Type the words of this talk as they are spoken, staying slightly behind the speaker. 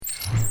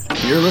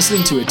You're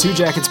listening to a Two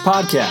Jackets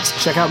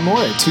podcast. Check out more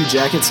at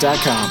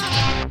twojackets.com.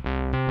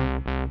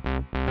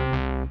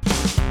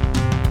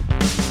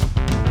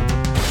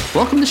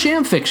 Welcome to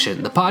Sham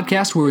Fiction, the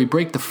podcast where we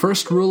break the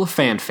first rule of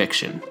fan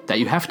fiction, that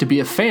you have to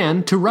be a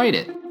fan to write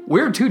it.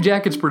 We're Two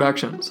Jackets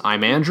Productions.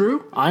 I'm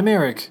Andrew. I'm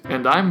Eric.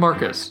 And I'm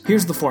Marcus.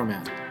 Here's the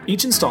format.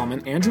 Each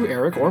installment, Andrew,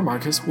 Eric, or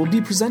Marcus will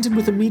be presented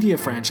with a media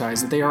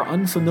franchise that they are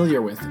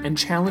unfamiliar with and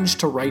challenged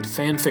to write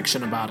fan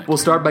fiction about it. We'll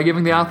start by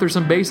giving the author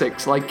some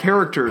basics, like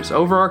characters,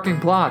 overarching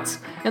plots,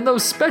 and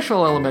those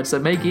special elements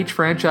that make each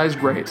franchise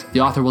great. The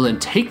author will then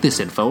take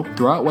this info,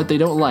 throw out what they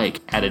don't like,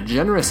 add a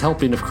generous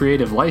helping of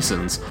creative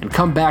license, and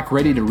come back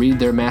ready to read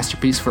their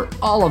masterpiece for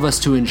all of us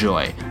to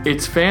enjoy.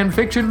 It's fan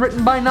fiction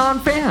written by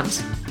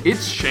non-fans.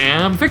 It's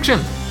Sham Fiction.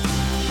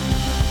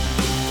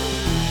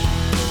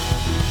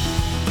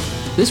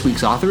 This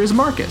week's author is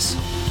Marcus.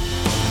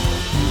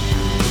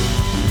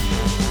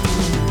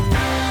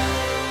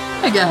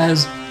 Hey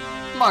guys,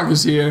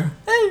 Marcus here.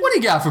 Hey, what do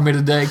you got for me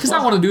today? Because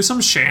I want to do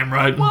some sham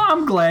writing. Well,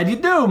 I'm glad you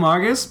do,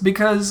 Marcus,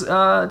 because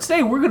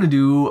today we're going to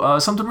do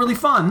something really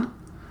fun.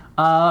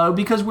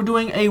 Because we're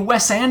doing a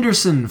Wes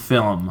Anderson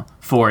film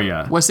for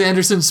you. Wes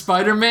Anderson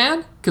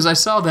Spider-Man? Because I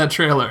saw that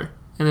trailer,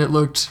 and it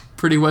looked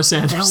pretty Wes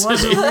Anderson. That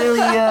wasn't really,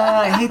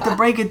 I hate to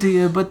break it to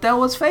you, but that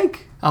was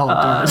fake. Oh,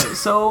 darn.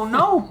 So,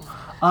 no.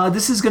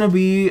 This is going to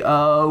be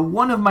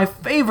one of my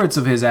favorites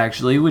of his,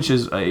 actually, which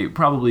is a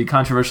probably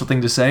controversial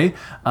thing to say.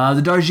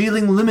 The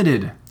Darjeeling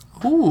Limited.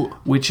 Ooh.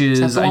 Which is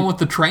that the one with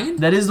the train?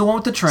 That is the one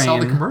with the train. I saw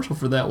the commercial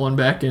for that one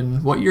back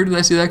in... What year did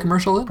I see that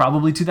commercial in?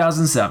 Probably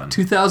 2007.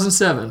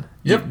 2007.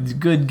 Yep.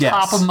 Good guess.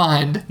 Top of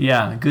mind.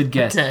 Yeah, good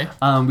guess. Okay.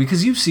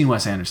 Because you've seen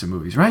Wes Anderson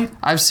movies, right?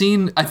 I've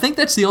seen... I think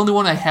that's the only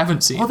one I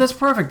haven't seen. Oh, that's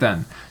perfect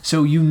then.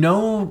 So you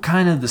know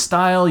kind of the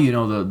style, you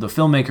know the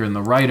filmmaker and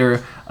the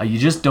writer. You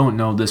just don't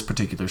know this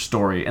particular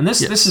story. And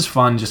this is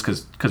fun just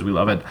because we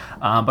love it.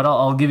 But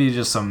I'll give you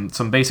just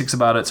some basics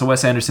about it. So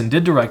Wes Anderson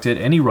did direct it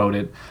and he wrote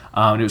it.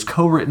 And it was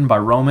co-written by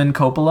Roman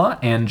Coppola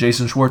and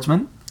Jason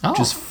Schwartzman. Which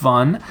is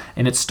fun,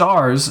 and it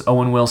stars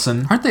Owen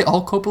Wilson. Aren't they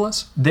all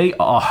Coppolas? They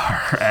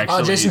are,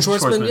 actually. Jason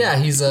Schwartzman, yeah,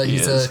 he's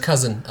a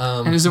cousin.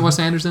 And is it Wes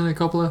Anderson and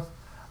Coppola?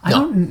 I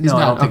don't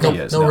think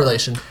he is. No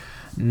relation.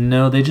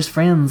 No, they're just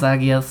friends, I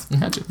guess.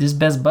 Gotcha. Just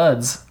best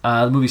buds.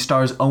 The movie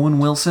stars Owen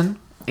Wilson,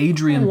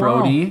 Adrian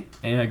Brody,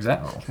 and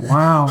exactly.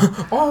 Wow.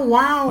 Oh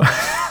wow.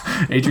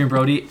 Adrian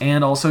Brody,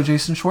 and also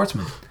Jason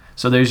Schwartzman.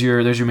 So there's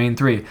your main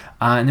three.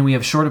 And then we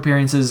have short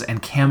appearances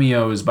and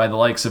cameos by the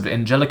likes of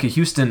Angelica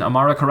Houston,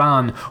 Amara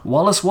Karan,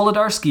 Wallace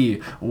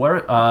Wolodarski,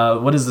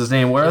 what is his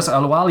name? Waris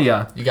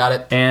Ahluwalia. You got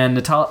it. And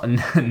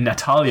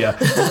Natalia.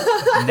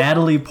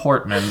 Natalie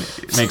Portman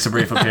makes a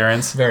brief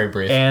appearance. Very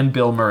brief. And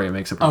Bill Murray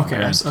makes a brief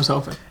appearance. I was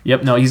hoping.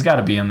 Yep, no, he's got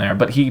to be in there.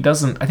 But he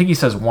doesn't, I think he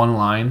says one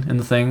line in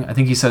the thing. I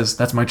think he says,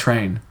 "That's my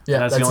train." Yeah,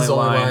 and that's the his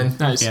only line.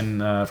 Nice.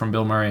 From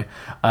Bill Murray.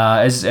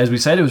 As we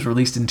said, it was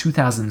released in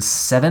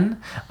 2007.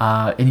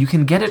 And you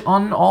can get it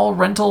on all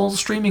rental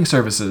streaming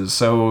services.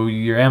 So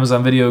your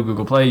Amazon Video,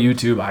 Google Play,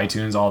 YouTube,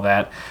 iTunes, all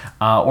that.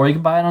 Or you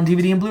can buy it on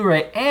DVD and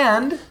Blu-ray.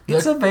 And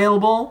it's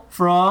available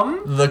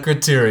from The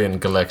Criterion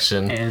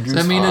Collection. Does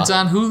that mean it's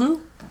on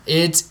Hulu?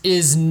 It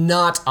is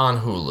not on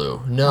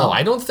Hulu. No,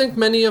 I don't think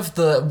many of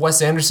the Wes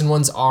Anderson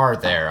ones are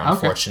there,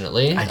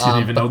 unfortunately. I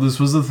didn't even know this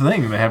was a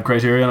thing. They have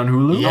Criterion on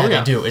Hulu? Yeah,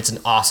 they do. It's an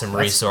awesome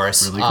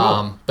resource. Really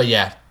cool. But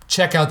yeah,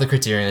 check out the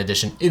Criterion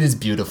edition. It is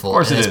beautiful. Of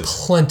course it it has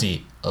is.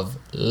 plenty of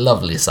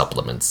lovely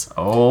supplements.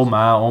 Oh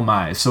my, oh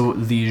my. So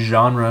the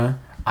genre,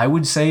 I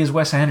would say, is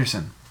Wes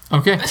Anderson.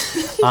 Okay.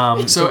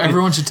 So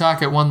everyone should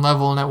talk at one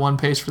level and at one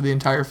pace for the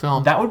entire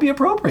film. That would be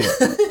appropriate.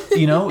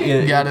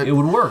 It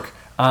would work.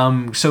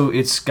 So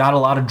it's got a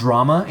lot of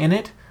drama in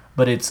it,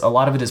 but a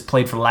lot of it is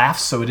played for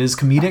laughs, so it is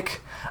comedic.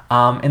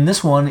 And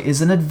this one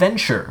is an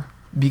adventure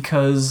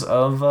because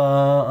of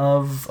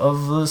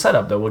the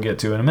setup that we'll get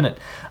to in a minute.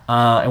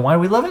 And why do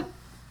we love it?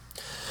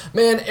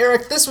 Man,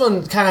 Eric, this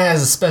one kind of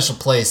has a special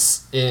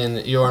place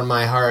in your and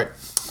my heart.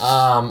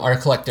 Our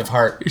collective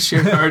heart.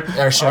 Shared heart.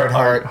 Our shared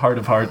heart. Heart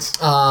of hearts.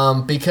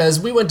 Because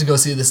we went to go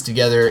see this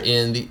together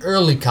in the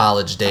early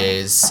college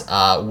days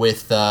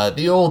with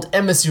the old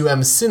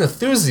MSUM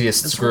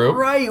Cinethusiasts group.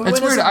 Right. That's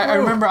weird. I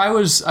remember I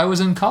was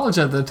in college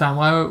at the time.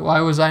 Why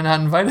was I not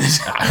invited?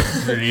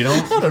 You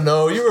know? I don't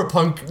know. You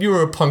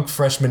were a punk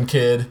freshman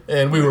kid,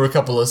 and we were a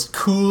couple of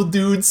cool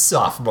dude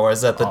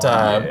sophomores at the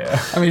time.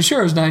 Yeah. I mean,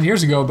 sure, it was 9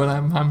 years ago, but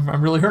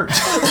I'm really hurt.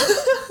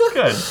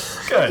 Good.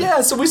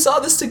 Yeah, so we saw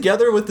this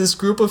together with this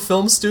group of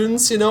film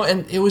students,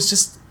 and it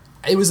was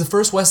the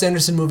first Wes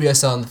Anderson movie I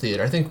saw in the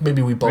theater. I think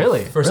maybe we both.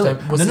 Really?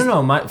 Time.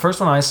 No. My first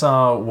one I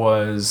saw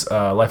was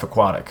Life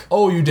Aquatic.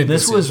 Oh, you did.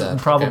 This was that.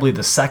 probably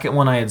the second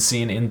one I had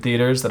seen in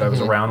theaters that I was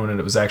around when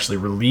it was actually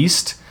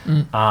released.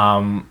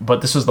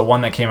 But this was the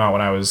one that came out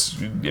when I was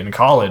in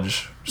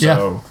college.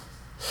 So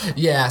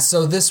Yeah.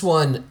 So this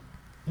one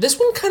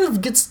kind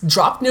of gets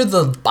dropped near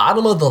the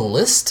bottom of the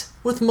list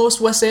with most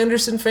Wes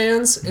Anderson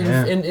fans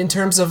in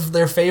terms of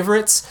their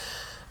favorites.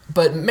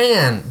 But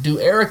man, do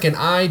Eric and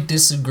I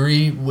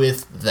disagree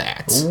with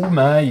that. Oh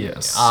my,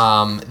 yes.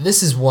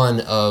 This is one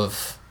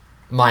of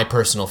my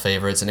personal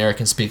favorites, and Eric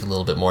can speak a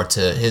little bit more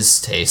to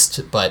his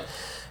taste, but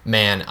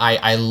man,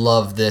 I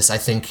love this. I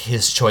think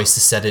his choice to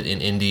set it in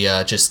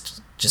India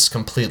just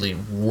completely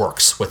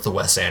works with the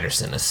Wes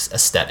Anderson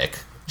aesthetic.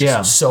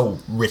 So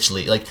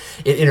richly, like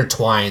it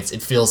intertwines.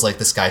 It feels like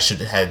this guy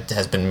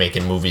has been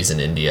making movies in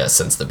India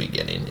since the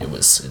beginning. It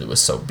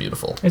was so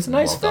beautiful. It's a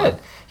nice fit.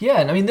 Yeah,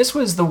 and I mean, this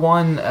was the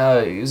one.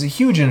 It was a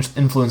huge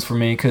influence for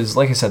me because,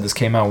 like I said, this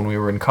came out when we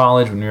were in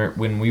college,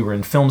 when we were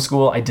in film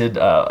school. I did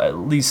I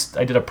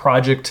did a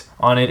project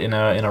on it in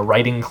a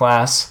writing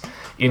class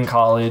in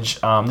college.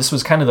 This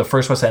was kind of the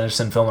first Wes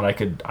Anderson film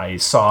that I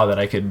saw that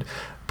I could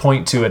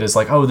point to it as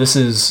like, oh, this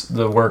is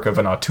the work of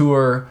an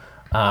auteur.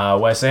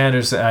 Wes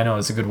Anderson, I know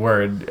it's a good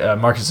word.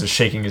 Marcus is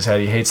shaking his head.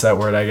 He hates that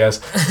word, I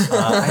guess.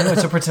 I know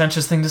it's a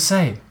pretentious thing to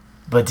say,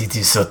 but it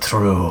is so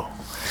true.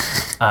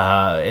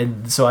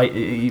 And so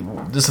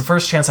this is the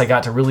first chance I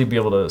got to really be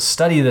able to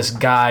study this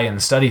guy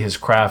and study his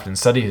craft and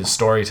study his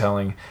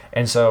storytelling.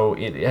 And so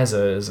it has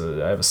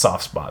I have a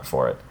soft spot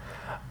for it.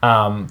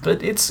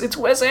 But it's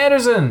Wes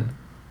Anderson.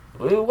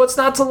 What's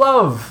not to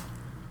love?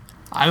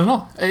 I don't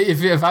know.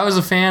 If I was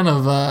a fan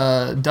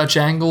of Dutch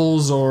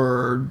angles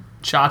or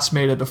shots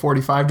made at a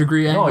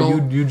 45-degree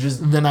angle,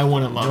 then I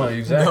wouldn't love it.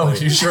 Exactly. No,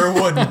 you sure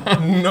wouldn't.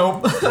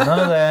 Nope. None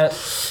of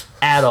that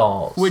at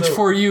all. Which,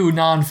 for you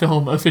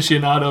non-film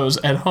aficionados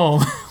at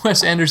home,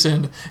 Wes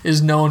Anderson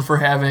is known for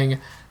having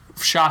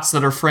shots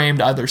that are framed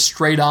either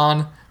straight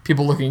on,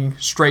 people looking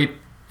straight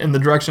in the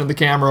direction of the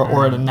camera,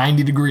 or at a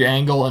 90-degree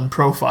angle and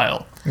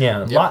profile.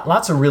 Yeah,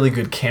 lots of really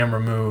good camera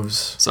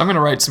moves. So I'm going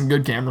to write some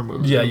good camera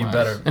moves. Yeah, you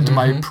better. Into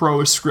my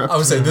prose script. I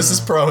would say this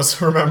is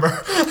prose,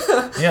 remember?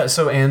 Yeah,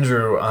 so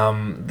Andrew,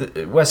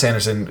 Wes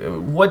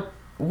Anderson, what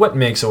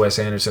makes a Wes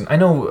Anderson? I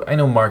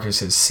know Marcus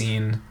has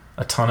seen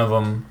a ton of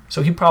them,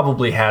 so he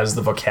probably has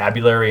the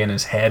vocabulary in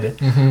his head.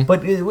 Mm-hmm.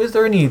 But was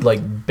there any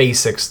like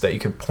basics that you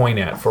could point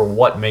at for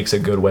what makes a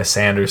good Wes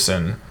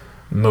Anderson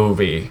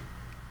movie?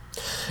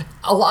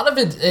 A lot of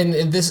it,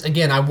 and this,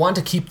 again, I want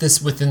to keep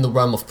this within the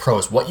realm of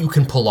prose, what you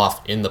can pull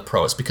off in the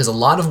prose, because a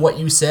lot of what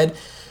you said,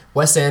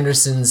 Wes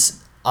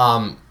Anderson's,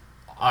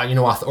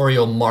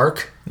 authorial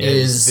mark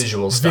is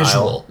visual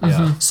style.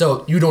 Yeah.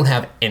 So you don't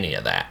have any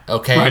of that,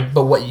 okay? Right.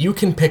 But what you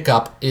can pick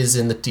up is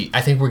in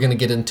I think we're going to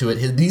get into it.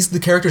 The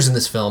characters in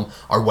this film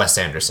are Wes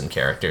Anderson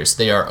characters.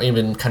 They are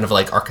even kind of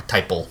like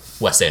archetypal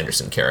Wes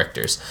Anderson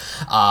characters.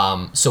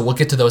 So we'll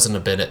get to those in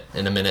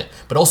a minute.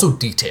 But also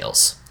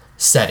details,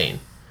 setting.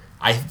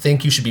 I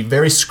think you should be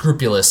very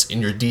scrupulous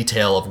in your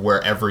detail of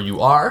wherever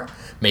you are.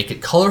 Make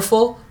it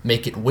colorful,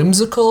 make it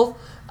whimsical,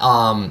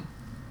 and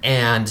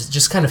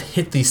just kind of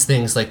hit these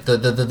things. Like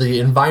the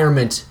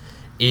environment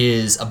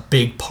is a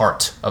big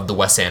part of the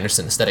Wes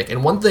Anderson aesthetic.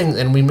 And one thing,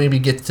 and we maybe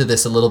get to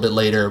this a little bit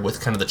later with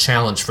kind of the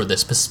challenge for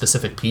this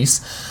specific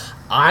piece,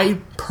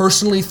 I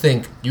personally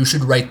think you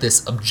should write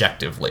this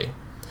objectively.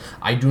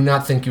 I do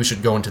not think you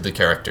should go into the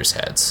characters'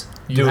 heads.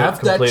 You have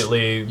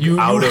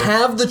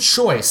the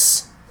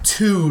choice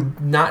to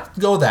not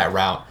go that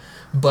route,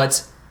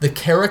 but the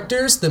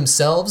characters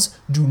themselves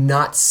do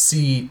not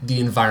see the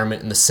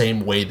environment in the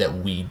same way that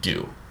we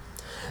do.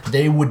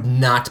 They would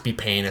not be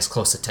paying as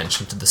close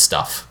attention to the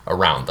stuff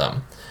around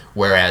them,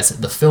 whereas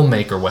the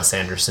filmmaker Wes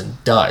Anderson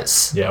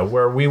does. Yeah,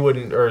 where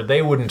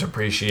they wouldn't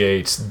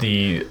appreciate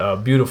the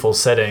beautiful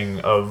setting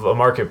of a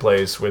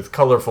marketplace with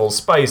colorful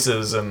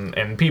spices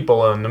and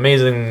people and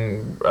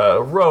amazing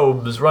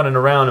robes running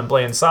around and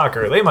playing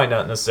soccer. They might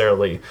not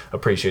necessarily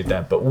appreciate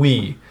that, but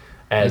we,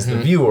 as the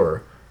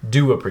viewer,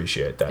 do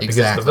appreciate that because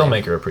the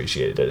filmmaker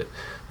appreciated it.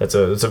 That's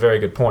a very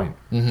good point.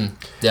 Mm-hmm.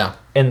 Yeah.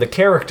 And the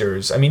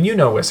characters, I mean,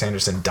 Wes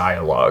Anderson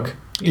dialogue.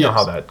 You know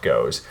how that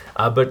goes.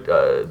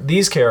 But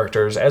these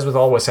characters, as with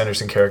all Wes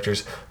Anderson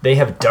characters, they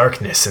have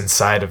darkness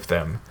inside of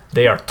them.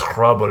 They are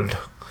troubled.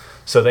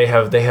 So they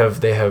have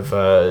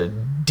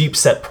deep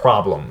set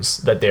problems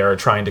that they are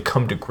trying to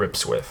come to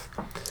grips with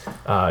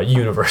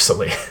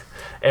universally.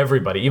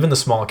 Everybody, even the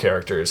small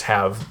characters,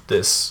 have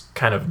this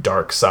kind of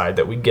dark side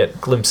that we get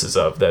glimpses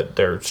of that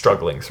they're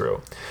struggling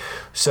through.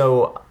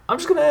 So I'm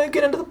just going to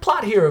get into the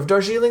plot here of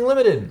Darjeeling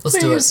Limited. Let's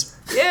do it.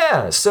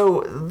 Yeah,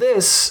 so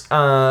this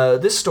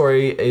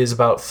story is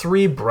about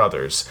three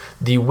brothers,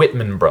 the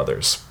Whitman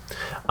brothers,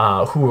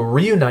 who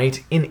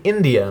reunite in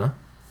India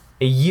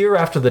a year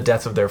after the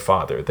death of their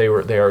father. They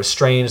are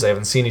estranged. They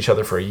haven't seen each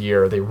other for a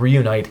year. They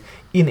reunite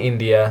in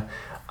India.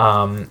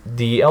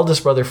 The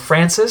eldest brother,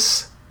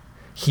 Francis,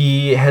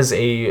 he has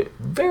a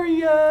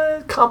very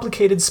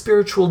complicated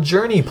spiritual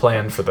journey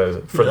planned for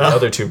the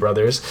other two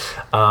brothers.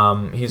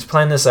 He's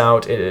planned this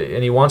out,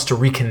 and he wants to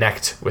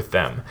reconnect with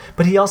them.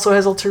 But he also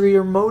has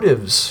ulterior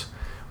motives,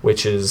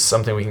 which is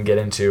something we can get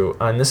into.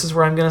 And this is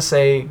where I'm going to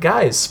say,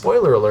 guys,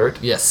 spoiler alert.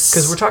 Yes.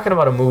 Because we're talking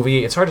about a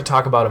movie. It's hard to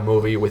talk about a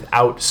movie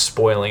without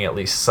spoiling at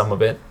least some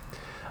of it.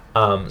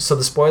 So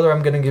the spoiler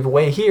I'm going to give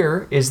away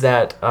here is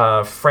that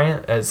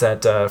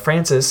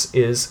Francis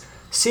is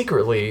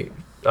secretly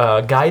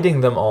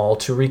guiding them all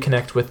to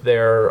reconnect with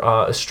their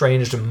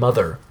estranged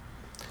mother,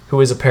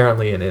 who is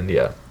apparently in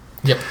India.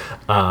 Yep.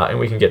 And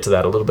we can get to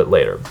that a little bit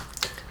later.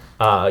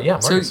 Yeah,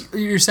 So Marcus.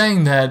 you're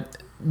saying that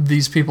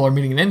these people are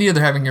meeting in India,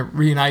 they're having a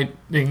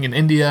reuniting in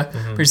India,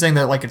 but you're saying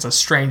that like it's a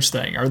strange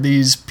thing. Are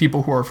these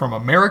people who are from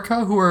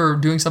America who are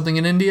doing something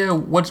in India?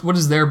 What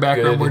is their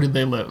background? Where did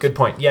they live? Good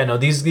point. Yeah, no,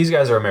 these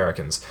guys are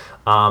Americans.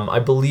 I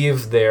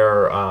believe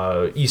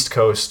they're East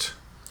Coast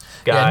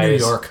guys.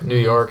 New York. New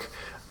York.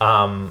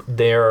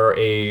 They're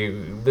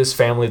this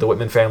family, the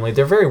Whitman family.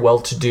 They're very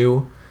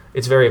well-to-do.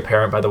 It's very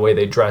apparent by the way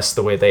they dress,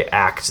 the way they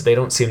act. They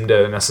don't seem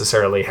to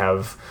necessarily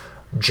have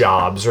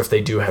jobs, or if they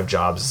do have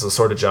jobs, it's the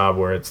sort of job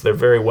where they're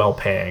very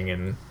well-paying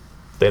and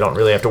they don't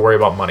really have to worry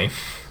about money.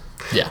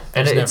 Yeah,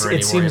 And it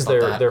seems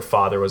their their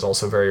father was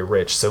also very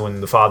rich. So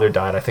when the father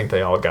died, I think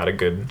they all got a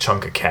good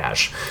chunk of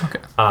cash. Okay.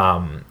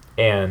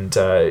 And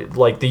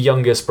like the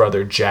youngest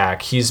brother,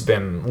 Jack, he's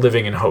been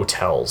living in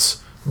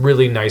hotels,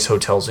 really nice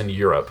hotels in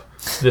Europe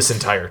this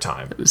entire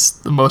time. It's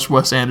the most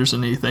Wes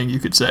Anderson-y thing you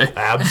could say.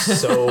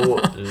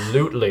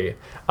 Absolutely.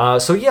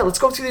 So yeah, let's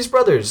go through these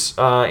brothers.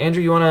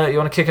 Andrew, you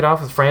wanna kick it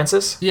off with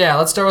Francis? Yeah,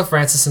 let's start with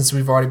Francis since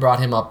we've already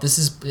brought him up. This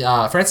is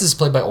Francis is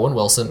played by Owen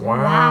Wilson.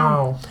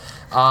 Wow.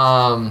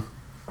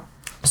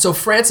 So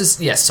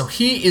Francis, yes, so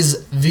he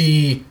is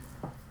the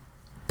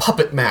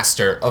puppet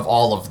master of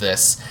all of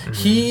this.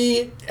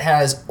 He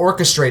has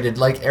orchestrated,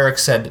 like Eric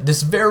said,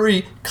 this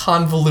very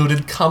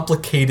convoluted,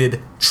 complicated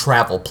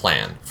travel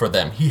plan for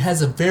them. He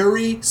has a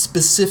very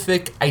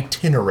specific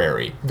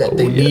itinerary that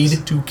they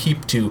need to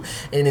keep to.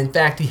 And in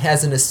fact, he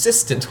has an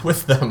assistant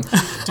with them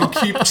to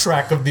keep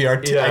track of the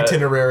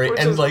itinerary which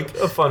and is like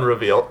a fun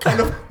reveal.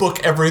 kind of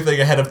book everything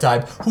ahead of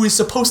time, who is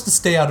supposed to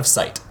stay out of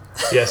sight.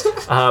 Yes,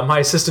 my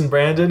assistant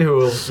Brandon,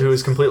 who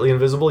is completely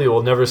invisible. You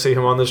will never see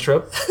him on this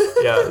trip.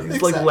 Yeah,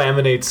 he's like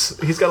laminates.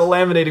 He's got a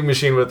laminating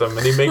machine with him,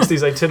 and he makes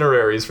these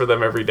itineraries for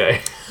them every day.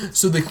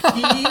 So the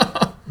key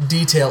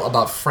detail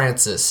about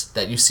Francis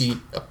that you see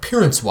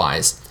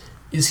appearance-wise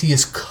is he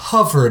is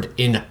covered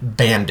in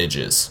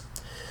bandages.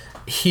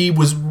 He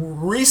was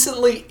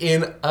recently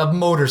in a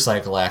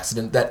motorcycle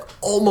accident that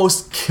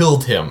almost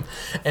killed him.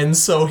 And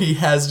so he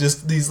has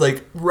just these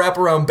like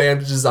wraparound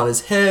bandages on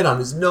his head, on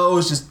his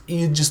nose,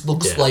 he just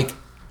looks like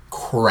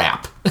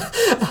crap.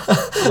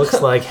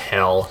 Looks like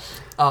hell.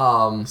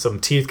 Some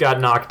teeth got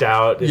knocked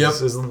out.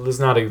 It's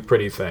not a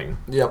pretty thing.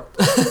 Yep.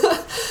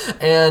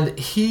 And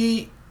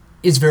he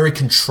is very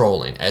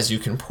controlling, as you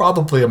can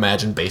probably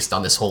imagine based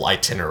on this whole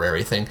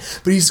itinerary thing.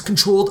 But he's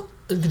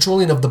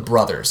controlling of the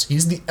brothers.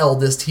 He's the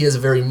eldest. He has a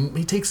very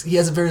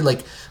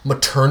like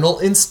maternal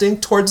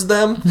instinct towards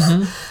them.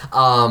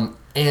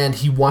 And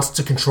he wants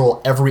to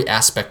control every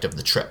aspect of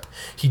the trip.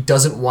 He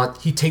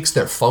takes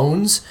their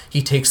phones,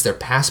 he takes their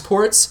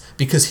passports,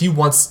 because he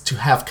wants to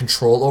have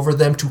control over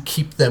them to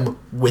keep them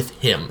with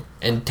him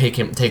and take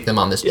them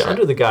on this trip.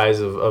 Under the guise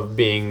of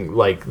being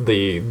like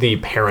the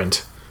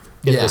parent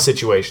in the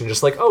situation.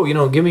 Just like,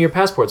 give me your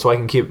passport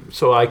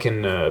so I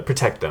can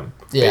protect them,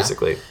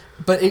 basically.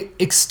 But it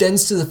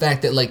extends to the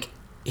fact that like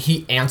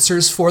he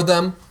answers for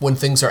them when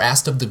things are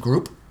asked of the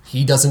group.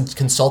 He doesn't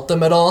consult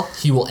them at all.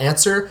 He will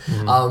answer.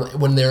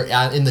 When they're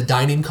in the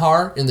dining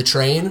car, in the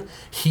train,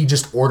 he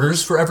just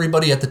orders for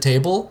everybody at the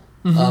table.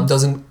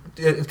 Doesn't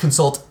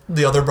consult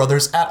the other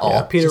brothers at all.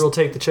 Yeah, Peter will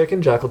take the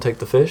chicken, Jack will take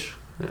the fish.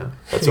 Yeah,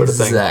 that sort of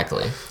thing.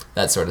 Exactly.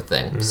 That sort of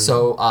thing.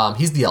 So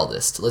he's the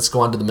eldest. Let's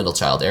go on to the middle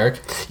child, Eric.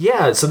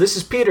 Yeah, so this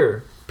is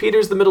Peter.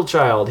 Peter's the middle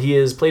child. He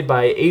is played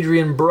by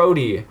Adrian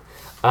Brody.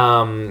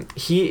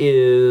 He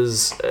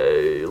is,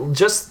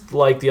 just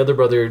like the other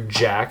brother,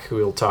 Jack, who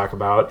we'll talk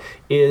about,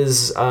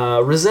 is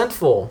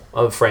resentful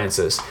of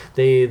Francis.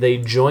 They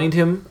joined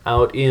him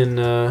out in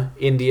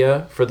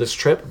India for this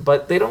trip,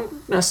 but he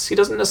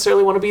doesn't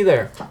necessarily want to be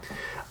there.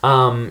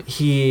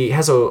 He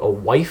has a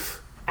wife,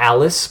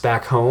 Alice,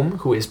 back home,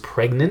 who is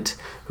pregnant,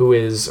 who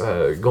is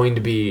going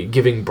to be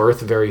giving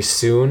birth very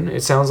soon,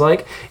 it sounds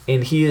like,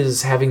 and he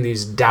is having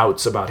these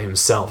doubts about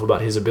himself,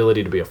 about his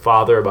ability to be a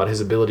father, about his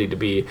ability to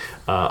be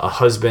a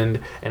husband,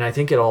 and I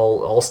think it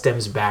all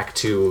stems back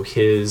to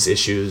his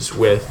issues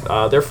with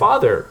their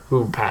father,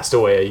 who passed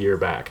away a year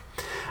back.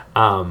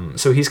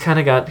 So he's kind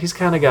of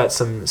got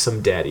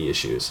some daddy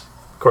issues.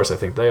 Of course, I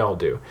think they all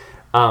do.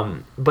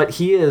 But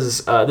he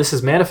is, this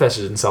has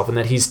manifested itself in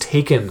that he's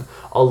taken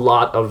a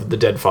lot of the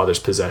dead father's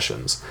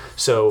possessions.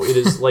 So it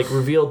is like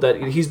revealed that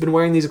he's been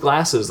wearing these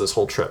glasses this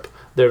whole trip.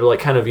 They're like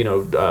kind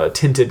of,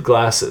 tinted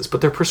glasses,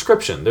 but they're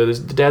prescription. They're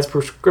the dad's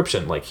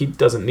prescription. Like he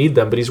doesn't need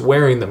them, but he's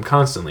wearing them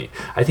constantly.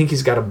 I think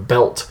he's got a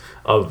belt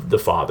of the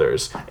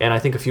father's, and I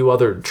think a few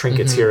other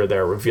trinkets here or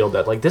there revealed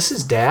that, like, this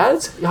is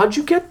dad's? How'd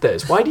you get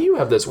this? Why do you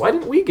have this? Why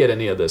didn't we get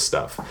any of this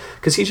stuff?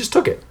 Because he just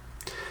took it.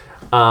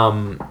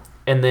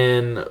 And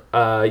then,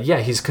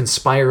 he's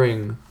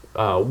conspiring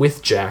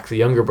with Jack, the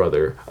younger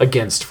brother,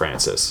 against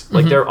Francis.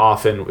 Like, they're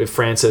often, if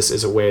Francis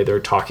is away, they're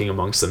talking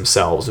amongst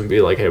themselves and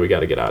be like, hey, we got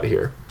to get out of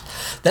here.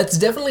 That's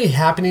definitely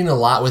happening a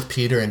lot with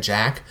Peter and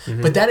Jack,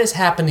 but that is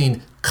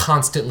happening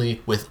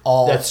constantly with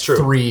all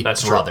three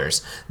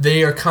brothers.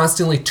 They are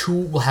constantly, two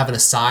will have an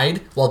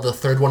aside while the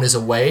third one is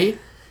away.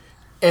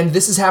 And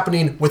this is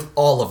happening with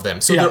all of them.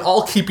 So Yeah. they're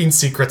all keeping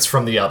secrets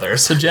from the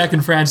others. So Jack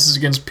and Francis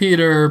against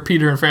Peter,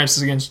 Peter and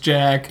Francis against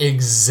Jack.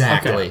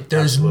 Exactly. Okay.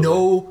 There's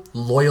no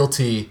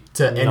loyalty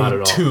to Not any at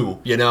all. two,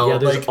 you know? Yeah,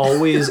 there's like,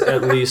 always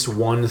at least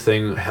one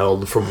thing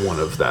held from one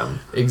of them.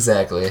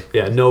 exactly.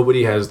 Yeah,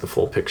 nobody has the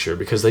full picture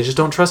because they just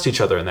don't trust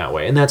each other in that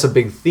way. And that's a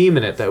big theme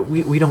in it, that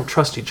we don't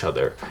trust each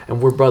other.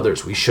 And we're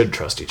brothers. We should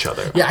trust each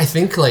other. Yeah, I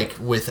think, like,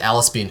 with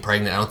Alice being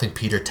pregnant, I don't think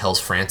Peter tells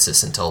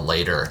Francis until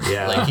later.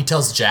 Yeah. Like, he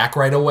tells Jack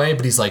right away,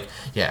 but he's like,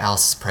 yeah,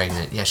 Alice is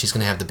pregnant. Yeah, she's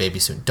going to have the baby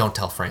soon. Don't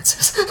tell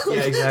Francis.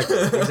 Yeah, exactly.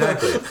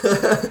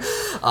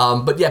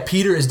 But yeah,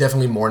 Peter is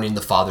definitely mourning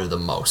the father the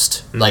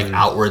most, like,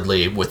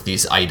 outwardly with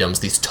these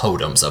items, these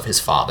totems of his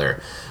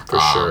father. For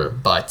sure.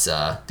 But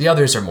the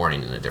others are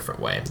mourning in a different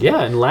way.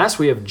 Yeah, and last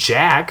we have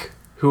Jack,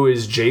 who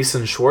is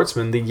Jason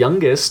Schwartzman, the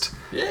youngest,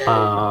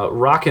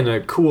 rocking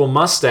a cool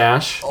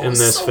mustache in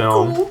this so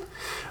film.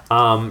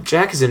 cool.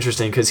 Jack is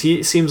interesting because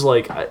he seems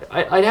like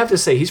I'd have to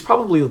say he's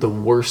probably the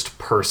worst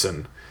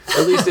person.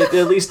 At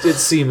least it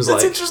seems It's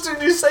like.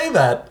 interesting you say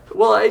that.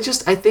 Well, I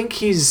think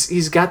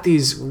he's got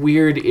these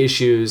weird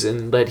issues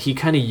and that he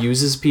kind of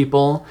uses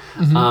people.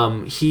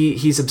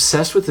 He's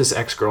obsessed with this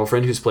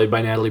ex-girlfriend who's played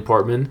by Natalie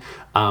Portman.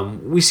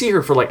 We see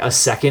her for like a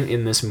second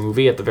in this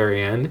movie at the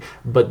very end,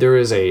 but there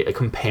is a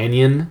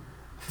companion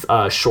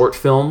short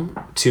film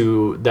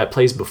that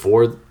plays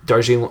before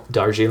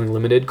Darjeeling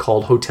Limited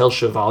called Hotel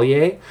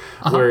Chevalier,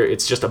 where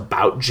it's just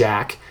about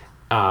Jack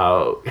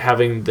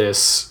having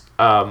this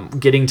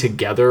getting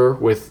together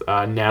with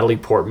Natalie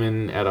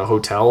Portman at a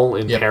hotel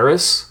in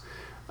Paris.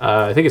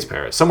 I think it's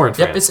Paris, somewhere in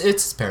France. Yep,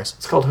 it's Paris.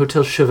 It's called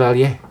Hotel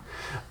Chevalier.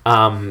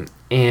 And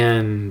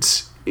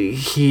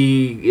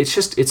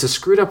it's a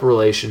screwed up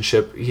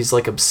relationship. He's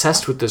like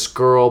obsessed with this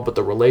girl, but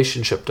the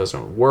relationship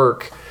doesn't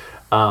work.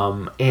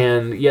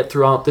 And yet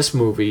throughout this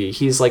movie,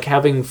 he's like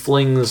having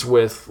flings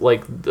with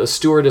like the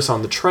stewardess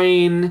on the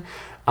train.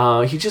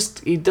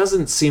 He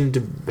doesn't seem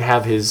to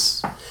have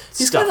his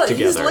stuff together.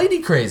 He's lady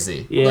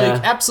crazy. Yeah.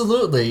 Like,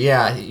 absolutely,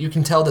 yeah. You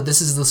can tell that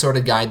this is the sort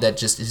of guy that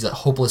just is a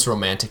hopeless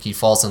romantic. He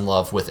falls in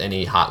love with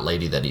any hot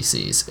lady that he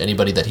sees.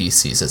 Anybody that he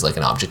sees as like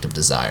an object of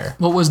desire.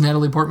 What was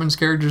Natalie Portman's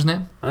character's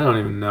name? I don't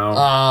even know.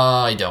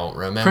 I don't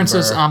remember.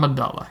 Princess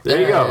Amidala.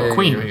 There you go.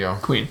 Queen. There we go.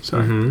 Queen,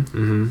 sorry.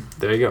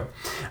 There you go.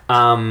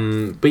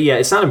 But yeah,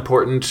 it's not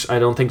important, I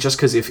don't think, just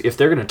because if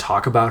they're going to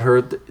talk about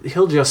her,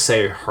 he'll just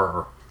say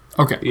her,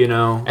 Okay. you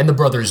know? And the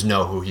brothers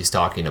know who he's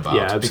talking about.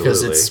 Yeah,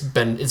 Because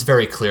absolutely. it's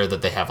very clear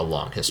that they have a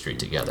long history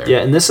together. Yeah,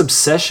 and this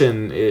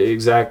obsession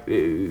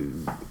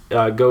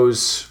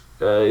goes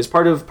is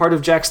part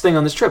of Jack's thing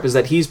on this trip, is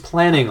that he's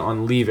planning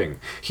on leaving.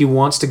 He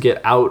wants to get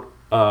out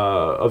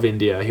of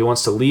India. He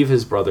wants to leave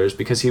his brothers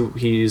because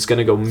he's going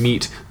to go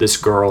meet this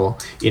girl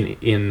in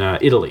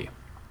Italy.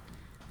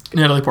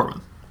 Natalie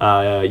Portman.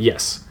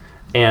 Yes.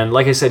 And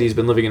like I said, he's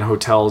been living in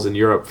hotels in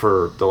Europe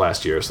for the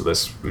last year, so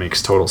this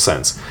makes total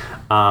sense.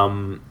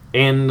 And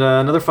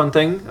another fun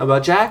thing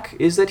about Jack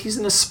is that he's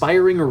an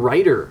aspiring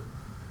writer.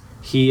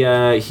 He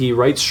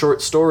writes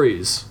short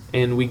stories,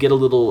 and we get a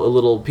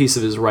little piece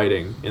of his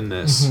writing in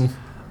this.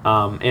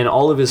 And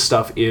all of his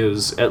stuff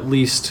is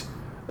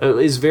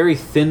is very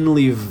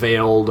thinly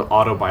veiled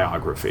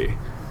autobiography.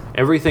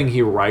 Everything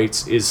he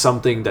writes is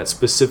something that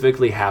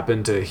specifically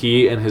happened to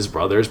he and his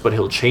brothers, but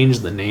he'll change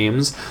the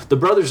names. The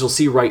brothers will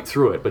see right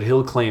through it, but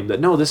he'll claim that,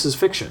 no, this is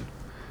fiction.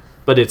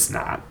 But it's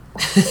not.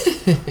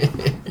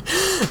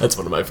 That's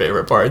one of my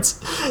favorite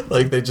parts.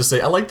 Like, they just say,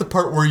 I like the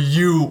part where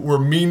you were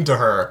mean to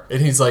her.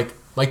 And he's like,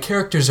 my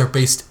characters are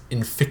based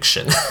in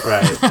fiction.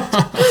 Right.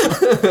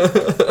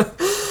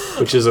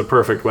 Which is a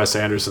perfect Wes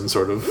Anderson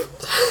sort of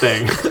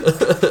thing.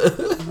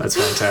 That's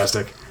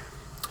fantastic.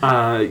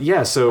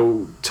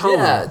 So Tone.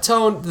 Yeah,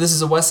 Tone, this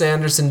is a Wes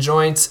Anderson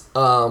joint.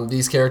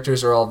 These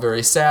characters are all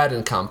very sad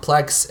and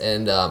complex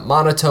and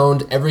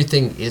monotoned.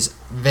 Everything is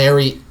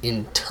very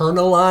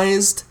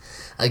internalized.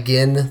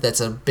 Again,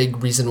 that's a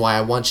big reason why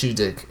I want you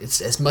to,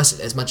 it's as much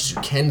as you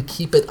can,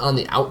 keep it on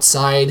the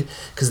outside,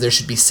 because there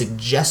should be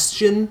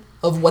suggestion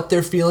of what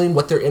they're feeling,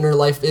 what their inner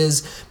life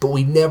is, but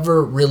we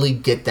never really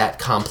get that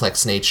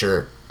complex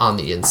nature on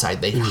the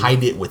inside. They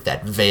hide it with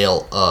that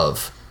veil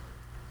of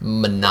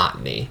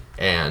monotony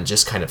and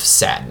just kind of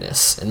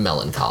sadness and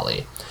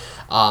melancholy.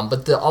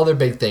 But the other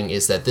big thing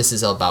is that this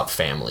is about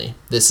family.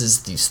 This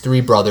is these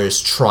three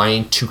brothers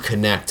trying to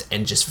connect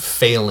and just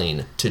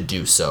failing to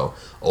do so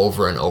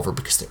over and over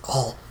because they're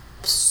all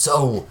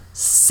so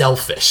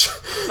selfish.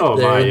 Oh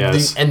my,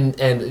 yes. And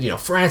you know,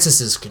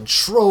 Francis is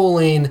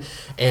controlling,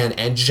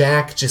 and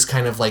Jack just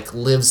kind of like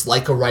lives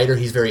like a writer.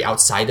 He's very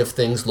outside of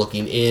things,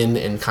 looking in,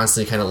 and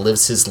constantly kind of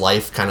lives his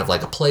life kind of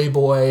like a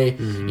playboy.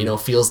 You know,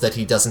 feels that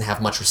he doesn't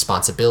have much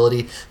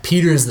responsibility.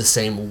 Peter is the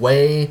same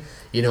way,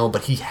 you know,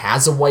 but he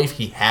has a wife,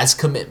 he has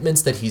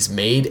commitments that he's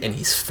made, and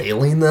he's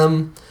failing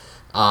them.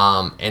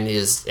 And he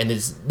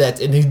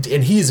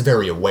is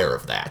very aware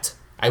of that.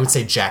 I would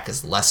say Jack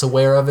is less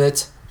aware of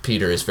it.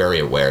 Peter is very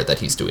aware that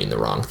he's doing the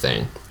wrong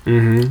thing.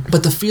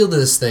 But the feel of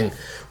this thing,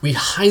 we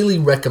highly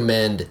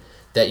recommend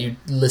that you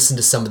listen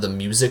to some of the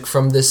music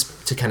from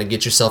this to kind of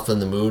get yourself in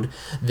the mood.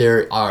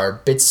 There are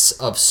bits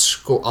of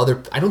score.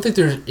 I don't think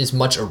there is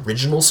much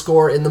original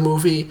score in the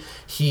movie.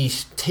 He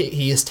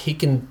has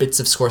taken bits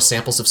of score,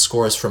 samples of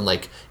scores from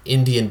like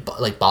Indian,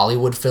 like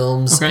Bollywood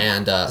films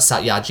and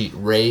Satyajit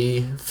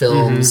Ray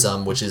films,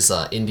 which is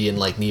Indian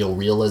like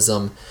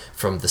neo-realism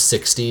from the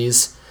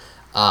 60s.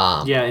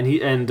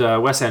 And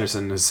Wes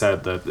Anderson has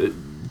said that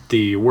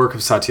the work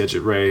of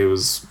Satyajit Ray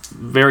was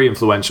very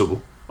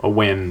influential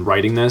when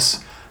writing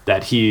this,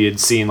 that he had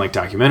seen like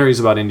documentaries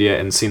about India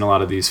and seen a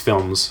lot of these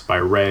films by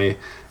Ray,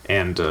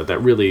 and that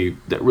really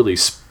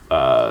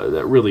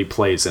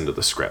plays into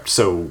the script.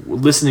 So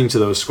listening to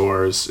those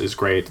scores is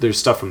great. There's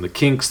stuff from the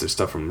Kinks, there's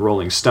stuff from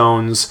Rolling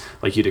Stones,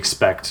 like you'd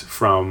expect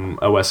from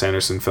a Wes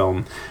Anderson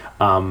film.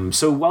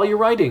 So while you're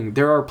writing,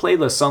 there are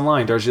playlists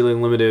online,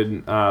 Darjeeling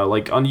Limited,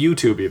 like on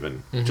YouTube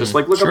even. Just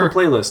like look up a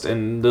playlist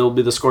and there'll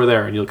be the score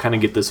there, and you'll kind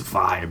of get this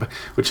vibe,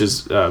 which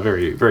is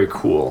very, very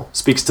cool.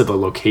 Speaks to the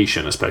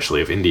location,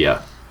 especially of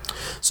India.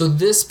 So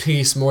this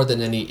piece, more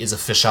than any, is a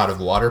fish out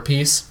of water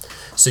piece.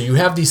 So you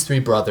have these three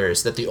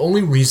brothers that the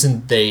only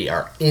reason they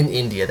are in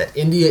India, that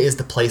India is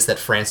the place that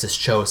Francis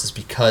chose, is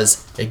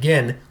because,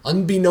 again,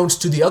 unbeknownst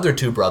to the other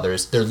two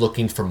brothers, they're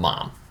looking for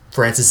Mom.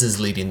 Francis is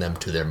leading them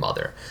to their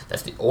mother.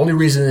 That's the only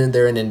reason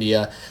they're in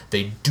India.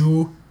 They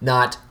do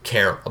not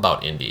care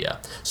about India.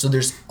 So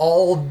there's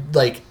all,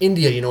 like,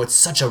 India, you know, it's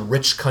such a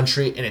rich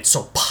country and it's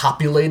so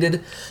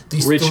populated.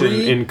 These rich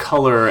three, in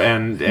color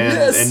and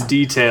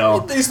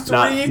detail,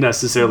 not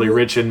necessarily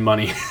rich in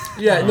money.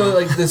 Yeah, no,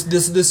 like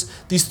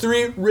these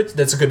three rich.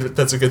 That's a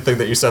good thing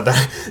that you said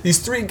that. These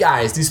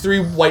three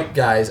white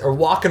guys are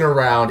walking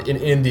around in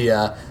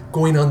India,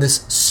 going on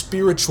this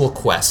spiritual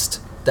quest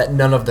that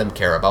none of them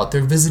care about. They're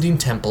visiting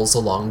temples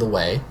along the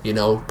way, you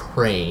know,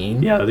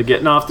 praying. Yeah, they're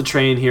getting off the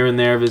train here and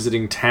there,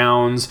 visiting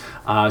towns,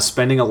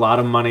 spending a lot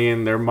of money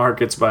in their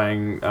markets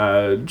buying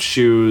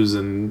shoes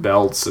and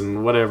belts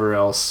and whatever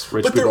else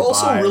rich people buy. But they're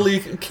also really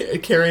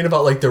caring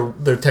about like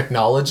their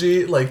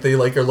technology. Like they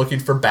like are looking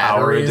for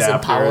batteries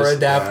and power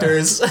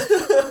adapters.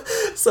 Yeah.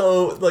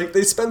 So, like,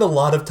 they spend a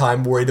lot of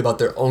time worried about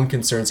their own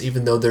concerns,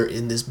 even though they're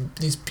in these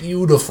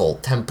beautiful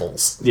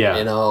temples. Yeah,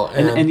 you know,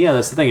 and yeah,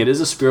 that's the thing. It is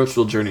a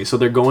spiritual journey. So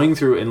they're going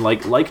through and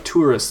like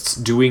tourists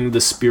doing the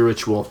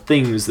spiritual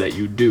things that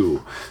you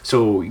do.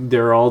 So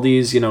there are all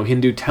these, you know,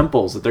 Hindu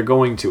temples that they're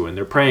going to, and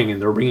they're praying,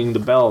 and they're ringing the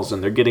bells,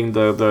 and they're getting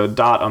the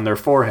dot on their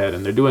forehead,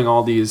 and they're doing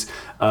all these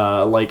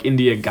like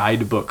India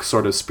guidebook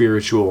sort of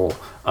spiritual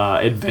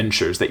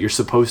adventures that you're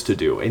supposed to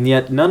do, and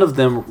yet none of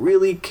them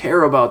really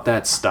care about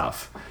that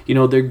stuff. You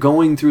know, they're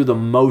going through the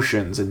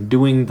motions and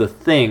doing the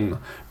thing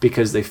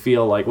because they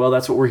feel like, well,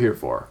 that's what we're here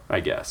for, I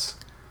guess.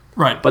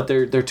 Right. But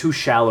they're too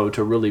shallow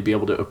to really be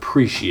able to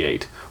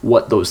appreciate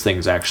what those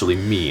things actually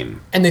mean.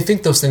 And they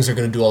think those things are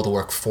going to do all the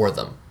work for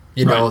them.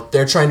 You know,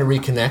 they're trying to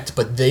reconnect,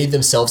 but they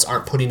themselves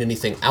aren't putting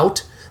anything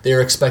out.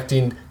 They're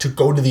expecting to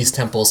go to these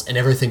temples and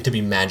everything to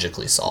be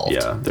magically solved.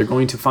 Yeah, they're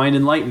going to find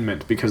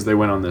enlightenment because they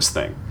went on this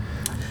thing.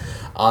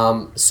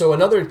 So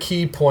another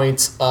key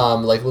point,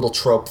 like little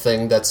trope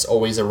thing that's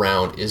always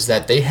around, is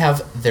that they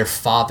have their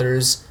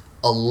father's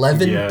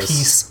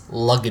 11-piece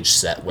luggage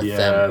set with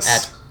them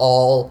at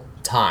all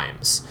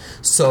times.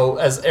 So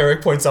as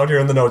Eric points out here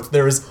in the notes,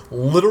 there is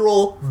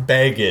literal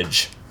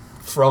baggage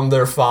from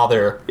their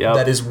father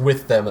that is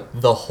with them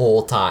the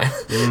whole time.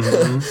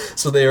 Mm-hmm.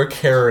 So they are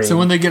carrying... So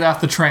when they get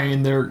off the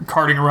train, they're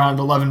carting around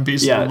 11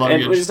 pieces of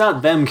luggage. And it's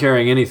not them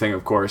carrying anything,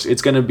 of course.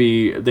 It's going to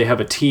be... They have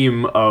a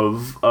team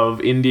of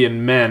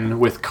Indian men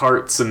with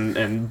carts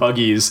and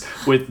buggies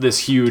with this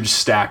huge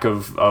stack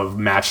of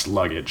matched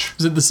luggage.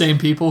 Is it the same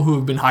people who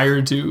have been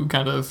hired to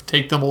kind of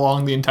take them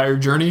along the entire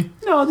journey?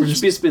 No, they're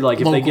just basically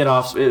like if they get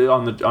off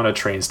on a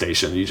train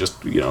station, you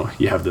just, you know,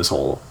 you have this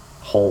whole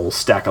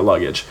stack of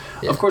luggage.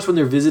 Yeah. Of course, when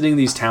they're visiting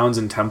these towns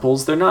and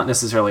temples, they're not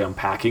necessarily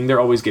unpacking. They're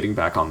always getting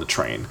back on the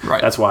train.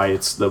 Right. That's why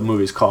the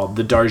movie's called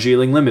The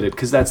Darjeeling Limited,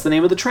 because that's the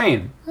name of the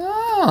train.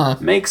 Ah.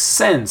 Makes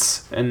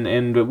sense.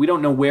 And we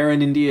don't know where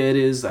in India it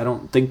is. I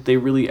don't think they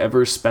really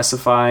ever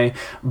specify,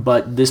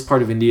 but this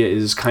part of India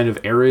is kind of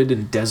arid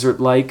and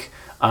desert-like.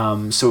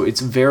 So it's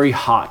very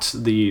hot.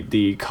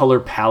 The color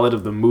palette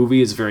of the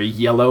movie is very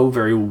yellow,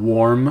 very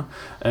warm,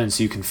 and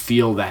so you can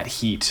feel that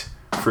heat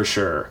for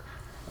sure.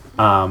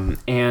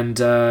 And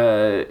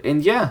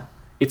yeah,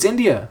 it's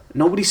India.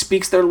 Nobody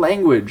speaks their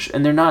language,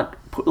 and they're not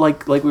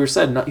like we were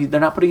said. They're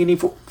not putting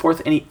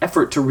forth any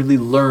effort to really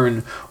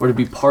learn or to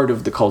be part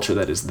of the culture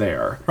that is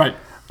there. Right.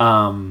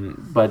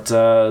 But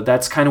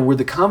that's kind of where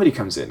the comedy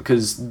comes in,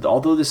 because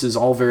although this is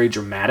all very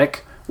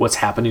dramatic, what's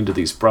happening to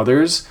these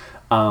brothers,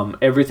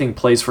 everything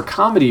plays for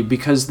comedy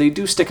because they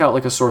do stick out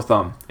like a sore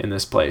thumb in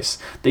this place.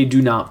 They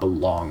do not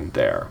belong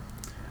there,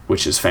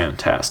 which is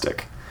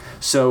fantastic.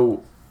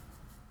 So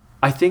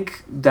I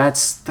think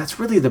that's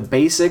really the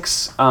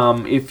basics.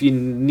 If you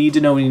need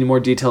to know any more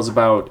details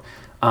about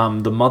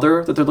the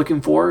mother that they're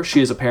looking for,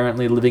 she is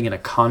apparently living in a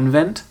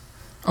convent.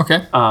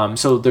 Okay.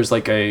 So there's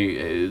like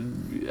I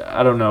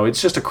don't know, it's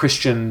just a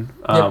Christian,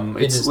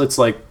 it's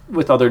like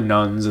with other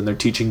nuns, and they're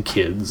teaching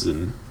kids,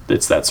 and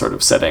it's that sort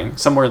of setting,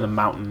 somewhere in the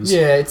mountains.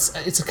 Yeah,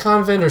 it's a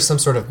convent or some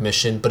sort of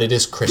mission, but it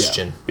is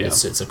Christian. Yeah.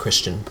 It's a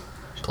Christian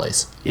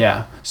place.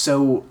 Yeah.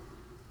 So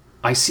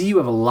I see you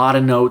have a lot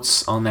of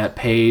notes on that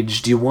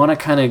page. Do you want to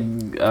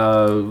kind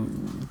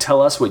of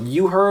tell us what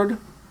you heard?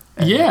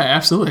 Yeah,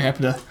 absolutely.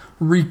 Happy to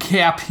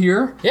recap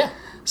here. Yeah.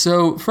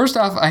 So, first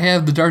off, I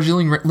have the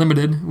Darjeeling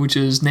Limited, which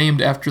is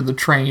named after the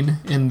train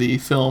in the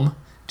film.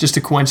 Just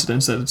a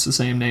coincidence that it's the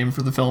same name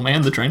for the film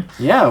and the train.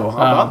 Yeah, well,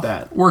 how about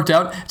that? Worked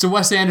out. It's a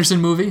Wes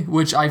Anderson movie,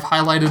 which I've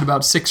highlighted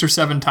about 6 or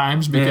 7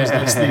 times because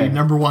that's the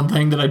number one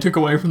thing that I took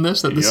away from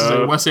this, that this is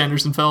a Wes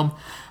Anderson film.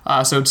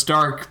 So it's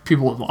dark,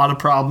 people with a lot of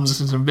problems.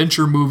 It's an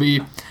adventure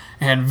movie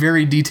and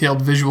very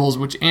detailed visuals,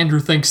 which Andrew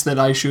thinks that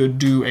I should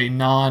do a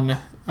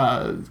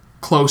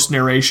close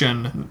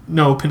narration,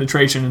 no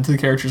penetration into the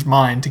character's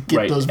mind to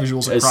get those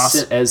visuals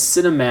across. As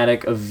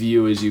cinematic a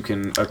view as you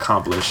can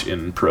accomplish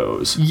in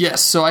prose. Yes,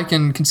 so I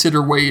can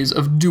consider ways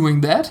of doing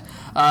that.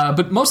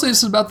 But mostly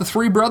this is about the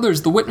 3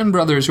 brothers, the Whitman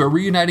brothers, who are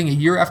reuniting a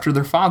year after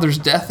their father's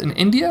death in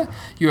India.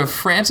 You have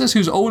Francis,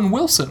 who's Owen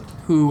Wilson,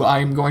 who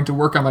I'm going to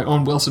work on my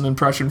Owen Wilson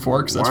impression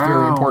for, because that's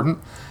very important.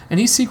 And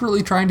he's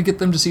secretly trying to get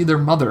them to see their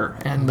mother,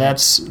 and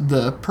that's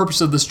the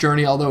purpose of this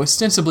journey, although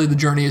ostensibly the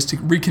journey is to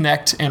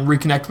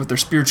reconnect with their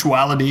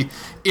spirituality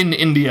in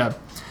India,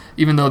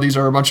 even though these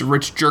are a bunch of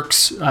rich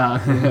jerks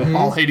who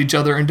all hate each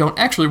other and don't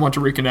actually want to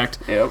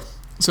reconnect. Yep.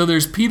 So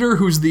there's Peter,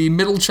 who's the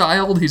middle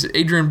child. He's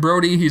Adrian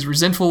Brody. He's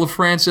resentful of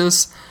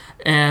Francis,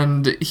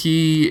 and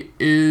he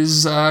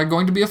is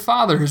going to be a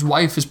father. His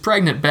wife is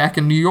pregnant back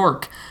in New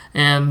York,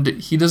 and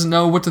he doesn't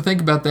know what to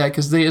think about that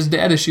because he has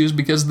dad issues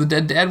because the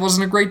dead dad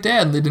wasn't a great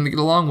dad and they didn't get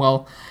along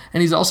well. And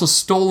he's also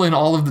stolen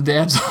all of the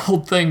dad's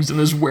old things and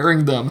is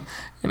wearing them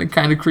in a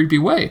kind of creepy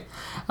way.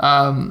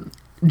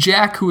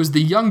 Jack, who is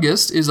the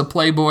youngest, is a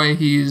playboy.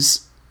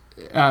 He's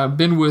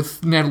been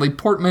with Natalie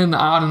Portman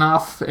on and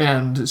off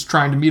and is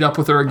trying to meet up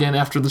with her again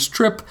after this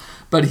trip,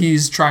 but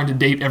he's trying to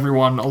date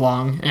everyone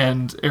along,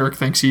 and Eric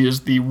thinks he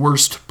is the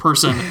worst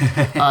person.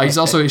 He's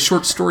also a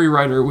short story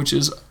writer, which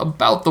is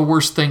about the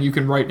worst thing you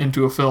can write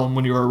into a film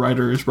when you're a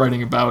writer, is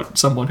writing about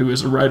someone who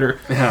is a writer.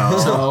 Oh.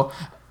 So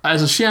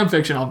as a sham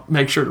fiction, I'll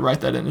make sure to write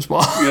that in as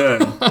well.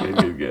 Good.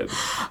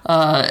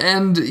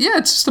 And yeah,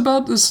 it's just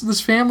about this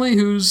family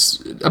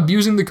who's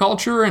abusing the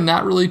culture and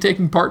not really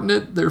taking part in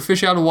it. They're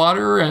fish out of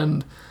water,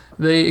 and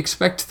they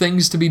expect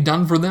things to be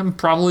done for them,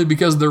 probably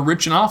because they're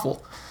rich and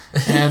awful.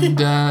 And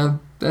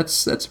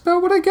that's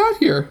about what I got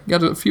here.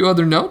 Got a few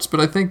other notes, but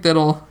I think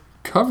that'll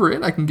cover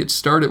it. I can get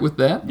started with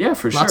that. Yeah,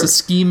 for sure. Lots of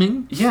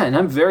scheming. Yeah, and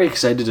I'm very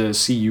excited to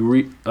see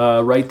you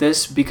write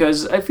this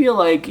because I feel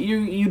like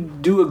you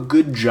do a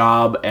good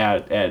job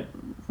at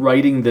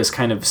writing this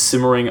kind of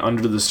simmering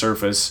under the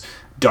surface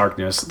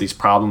darkness, these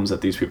problems that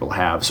these people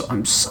have. So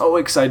I'm so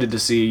excited to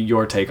see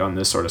your take on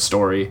this sort of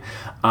story.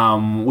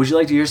 Would you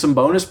like to hear some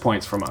bonus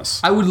points from us?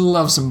 I would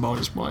love some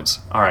bonus points.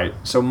 All right.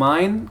 So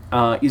mine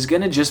is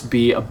going to just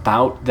be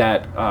about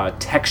that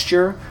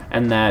texture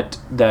and that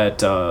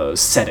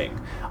setting.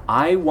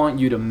 I want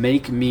you to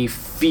make me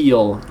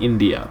feel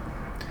India.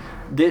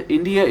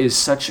 India is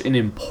such an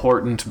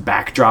important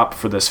backdrop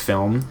for this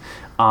film.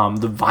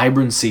 The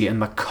vibrancy and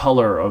the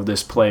color of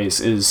this place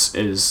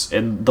is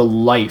and the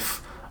life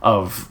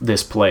of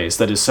this place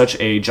that is such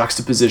a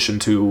juxtaposition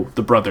to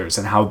the brothers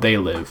and how they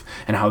live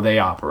and how they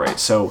operate.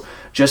 So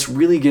just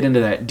really get into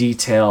that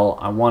detail.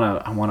 I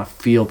wanna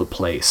feel the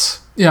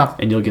place. Yeah.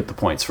 And you'll get the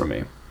points from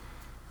me.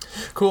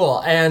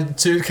 Cool. And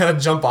to kind of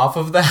jump off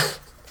of that,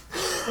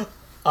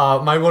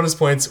 my bonus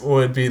points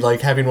would be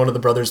like having one of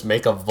the brothers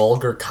make a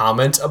vulgar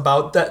comment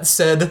about that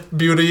said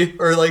beauty,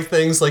 or like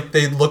things like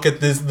they look at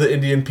the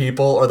Indian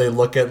people, or they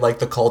look at like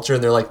the culture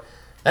and they're like,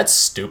 that's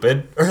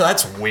stupid, or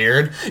that's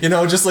weird,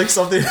 just like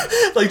something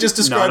like just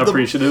describe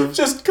non-appreciative.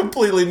 Just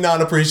completely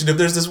non-appreciative.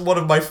 There's this one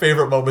of my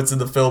favorite moments in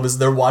the film is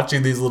they're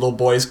watching these little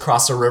boys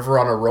cross a river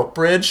on a rope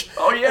bridge.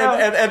 Oh yeah,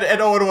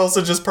 and Owen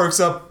Wilson just perks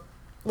up.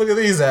 Look at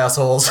these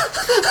assholes.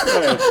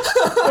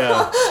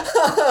 Yeah,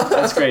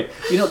 that's great.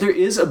 There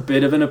is a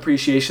bit of an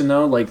appreciation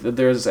though. Like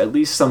there's at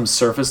least some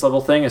surface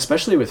level thing,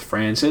 especially with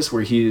Francis,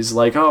 where he's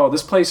like, "Oh,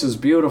 this place is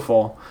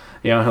beautiful."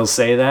 He'll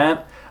say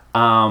that.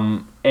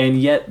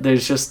 And yet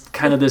there's just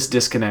kind of this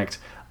disconnect.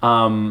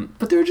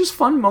 But there are just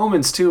fun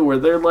moments too where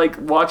they're like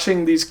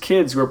watching these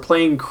kids who are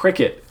playing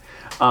cricket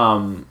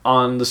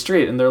on the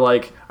street, and they're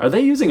like, are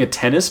they using a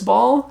tennis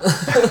ball?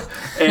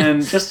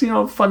 And just,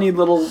 funny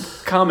little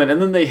comment,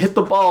 and then they hit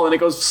the ball and it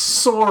goes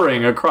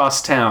soaring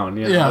across town.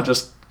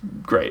 Just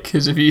great.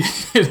 Because if you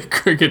hit a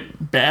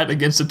cricket bat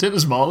against a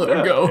tennis ball, it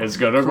would go it's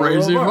gonna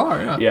crazy go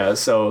far. Yeah,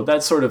 so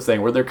that sort of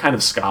thing where they're kind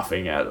of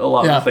scoffing at a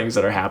lot of the things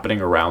that are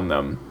happening around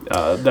them.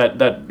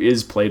 That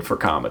is played for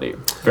comedy,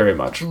 very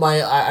much.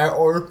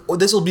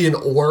 This will be an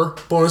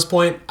bonus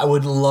point. I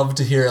would love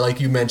to hear, like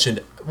you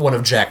mentioned, one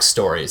of Jack's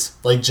stories.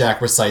 Like Jack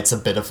recites a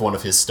bit of one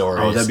of his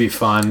stories. Oh, that'd be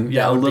fun.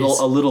 Yeah, a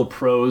little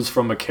prose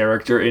from a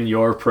character in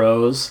your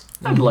prose.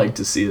 I'd like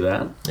to see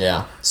that.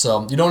 Yeah.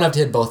 So you don't have to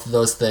hit both of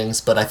those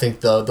things, but I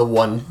think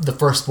the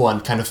first one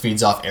kind of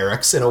feeds off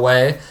Eric's in a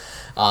way.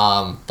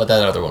 But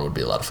that other one would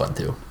be a lot of fun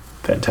too.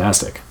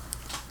 Fantastic.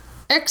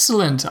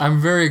 Excellent.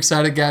 I'm very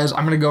excited, guys.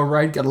 I'm going to go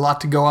write, got a lot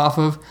to go off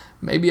of.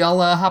 Maybe I'll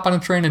hop on a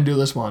train and do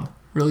this one.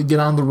 Really get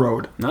on the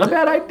road. Not a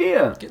bad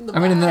idea. In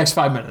the next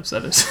 5 minutes,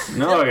 that is.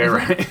 No, okay,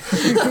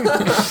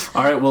 right.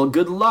 All right, well,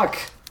 good luck.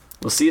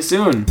 We'll see you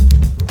soon.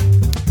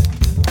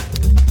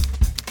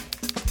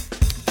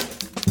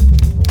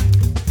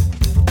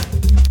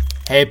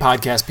 Hey,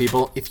 podcast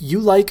people. If you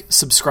like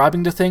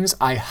subscribing to things,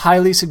 I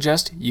highly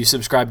suggest you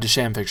subscribe to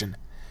Shamfiction.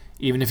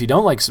 Even if you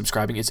don't like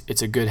subscribing,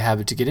 it's a good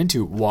habit to get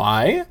into.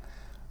 Why?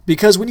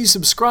 Because when you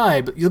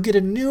subscribe, you'll get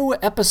a new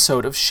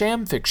episode of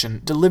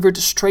Shamfiction delivered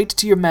straight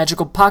to your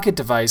magical pocket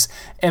device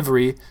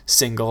every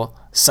single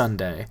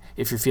Sunday.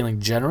 If you're feeling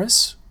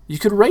generous, you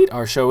could rate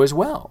our show as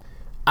well.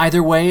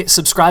 Either way,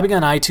 subscribing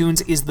on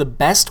iTunes is the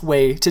best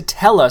way to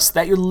tell us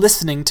that you're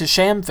listening to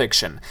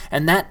Shamfiction,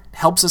 and that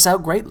helps us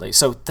out greatly.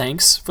 So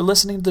thanks for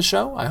listening to the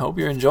show. I hope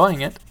you're enjoying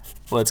it.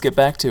 Let's get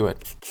back to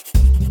it.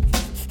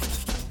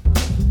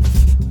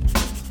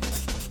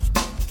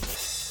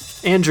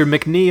 Andrew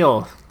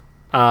McNeil.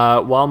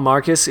 While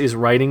Marcus is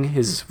writing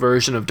his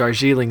version of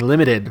Darjeeling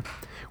Limited,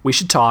 we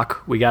should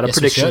talk. We got a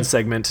prediction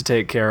segment to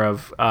take care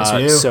of.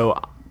 So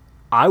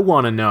I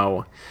want to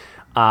know,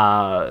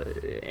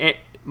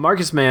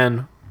 Marcus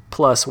Mann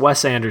plus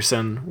Wes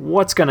Anderson,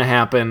 what's going to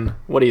happen?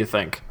 What do you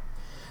think?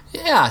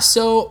 Yeah,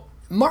 so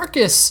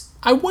Marcus,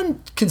 I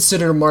wouldn't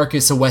consider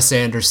Marcus a Wes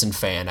Anderson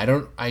fan.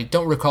 I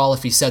don't recall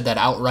if he said that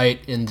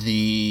outright in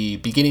the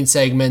beginning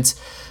segment,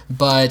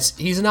 but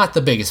he's not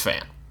the biggest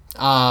fan.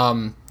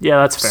 Yeah,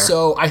 that's fair.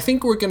 So I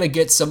think we're going to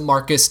get some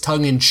Marcus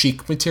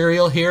tongue-in-cheek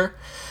material here.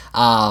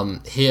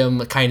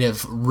 Him kind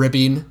of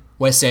ribbing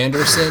Wes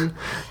Anderson.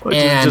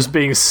 And just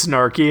being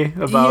snarky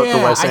about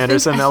the Wes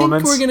Anderson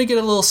elements. I think we're going to get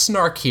a little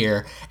snark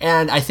here.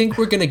 And I think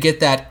we're going to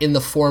get that in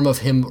the form of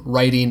him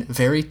writing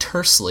very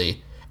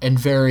tersely and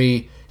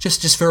very,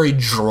 just very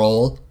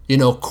droll,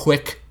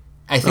 quick.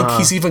 I think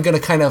he's even going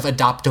to kind of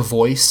adopt a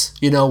voice,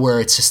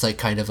 where it's just like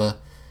kind of a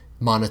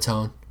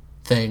monotone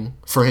thing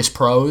for his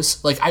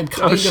prose. Like I'm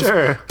kind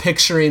of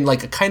picturing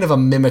like a kind of a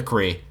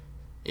mimicry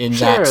in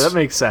that. Sure, that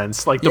makes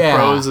sense. Like the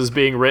prose is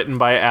being written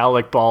by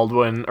Alec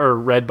Baldwin or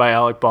read by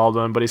Alec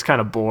Baldwin, but he's kind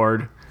of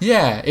bored.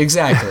 Yeah,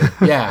 exactly.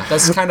 Yeah,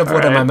 that's kind of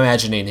what I'm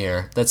imagining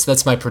here.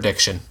 That's my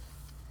prediction.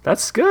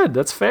 That's good.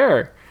 That's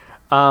fair.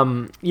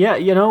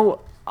 Yeah,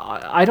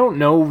 I don't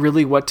know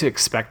really what to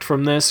expect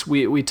from this.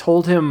 We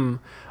told him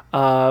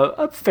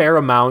a fair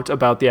amount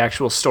about the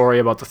actual story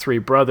about the three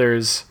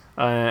brothers.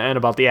 And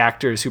about the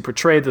actors who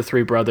portrayed the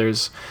three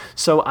brothers.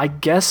 So I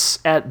guess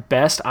at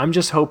best, I'm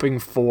just hoping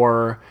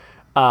for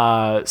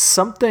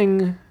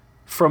something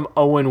from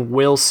Owen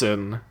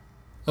Wilson.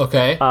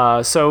 Okay.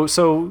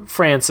 So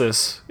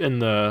Francis in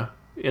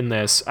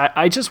this,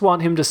 I just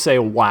want him to say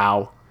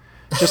wow.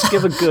 Just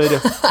give a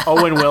good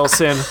Owen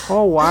Wilson.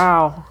 Oh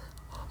wow.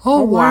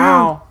 Oh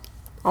wow.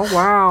 Oh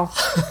wow.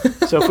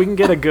 So if we can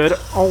get a good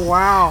oh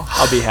wow,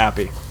 I'll be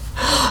happy.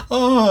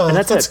 Oh, and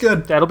that's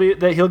good. That'll be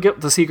that. He'll get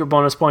the secret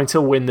bonus points.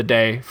 He'll win the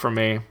day for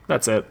me.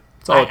 That's it.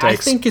 That's all it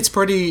takes. I think it's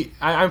pretty.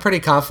 I'm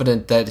pretty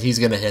confident that he's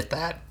gonna hit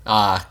that.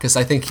 Because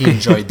I think he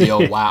enjoyed the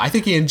oh wow. I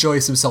think he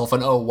enjoys himself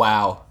an oh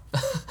wow.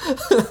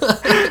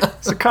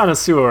 It's a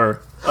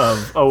connoisseur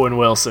of Owen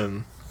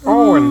Wilson.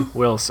 Owen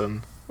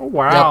Wilson. Oh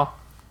wow.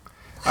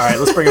 Yep. All right,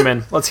 let's bring him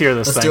in. Let's hear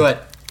this. Let's do it.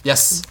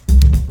 Yes.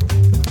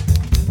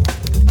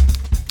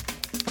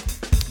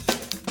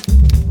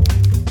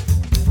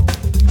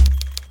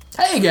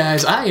 Hey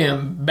guys, I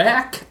am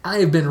back. I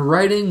have been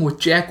writing with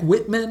Jack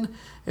Whitman,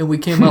 and we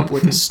came up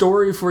with a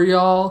story for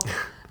y'all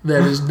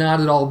that is not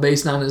at all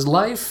based on his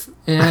life,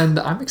 and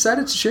I'm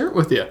excited to share it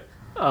with you.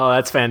 Oh,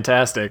 that's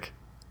fantastic.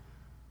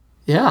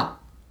 Yeah.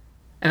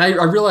 And I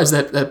realize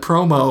that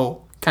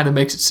promo kind of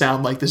makes it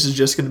sound like this is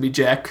just going to be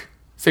Jack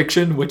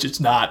fiction, which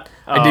it's not.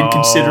 I did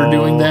consider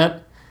doing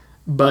that,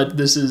 but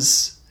this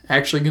is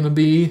actually going to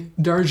be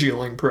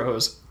Darjeeling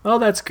prose. Oh,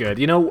 that's good.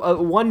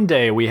 One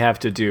day we have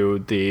to do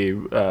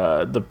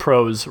the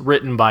prose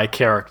written by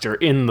character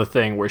in the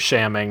thing we're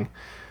shamming.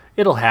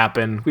 It'll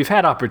happen. We've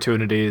had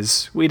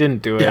opportunities. We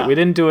didn't do it. Yeah. We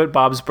didn't do it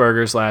Bob's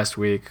Burgers last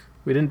week.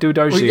 We didn't do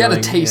Darjeeling. We got a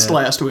taste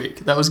last week.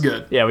 That was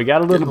good. Yeah, we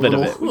got a little bit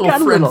of it. We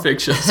got a little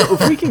fiction. So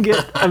if we can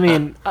get,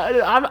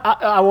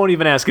 I won't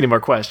even ask any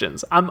more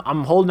questions.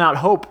 I'm holding out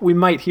hope we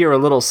might hear a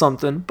little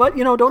something. But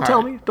don't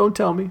tell me. Don't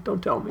tell me.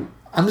 Don't tell me.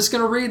 I'm just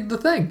going to read the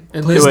thing.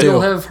 And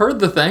you'll have heard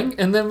the thing,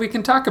 and then we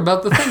can talk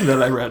about the thing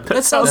that I read.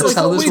 That sounds like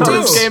how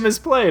this game is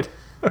played.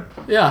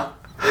 Yeah.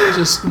 I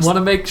just want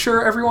to make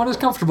sure everyone is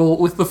comfortable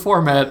with the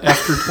format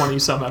after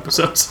 20-some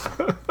episodes.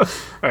 All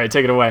right,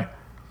 take it away.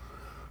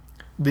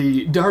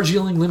 The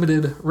Darjeeling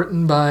Limited,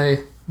 written by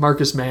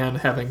Marcus Mann,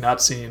 having not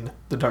seen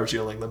the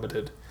Darjeeling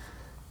Limited.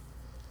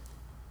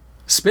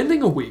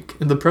 Spending a week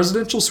in the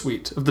presidential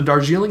suite of the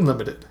Darjeeling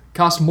Limited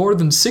cost more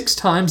than 6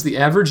 times the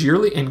average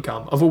yearly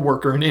income of a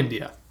worker in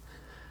India.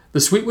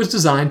 The suite was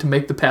designed to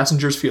make the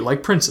passengers feel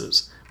like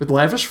princes, with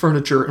lavish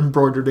furniture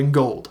embroidered in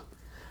gold.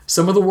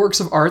 Some of the works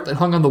of art that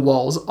hung on the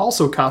walls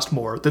also cost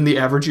more than the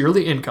average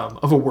yearly income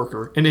of a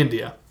worker in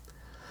India.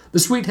 The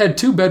suite had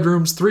 2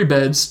 bedrooms, 3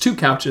 beds, 2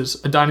 couches,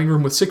 a dining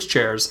room with 6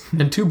 chairs,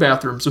 and 2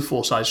 bathrooms with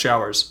full-size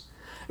showers.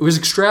 It was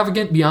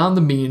extravagant beyond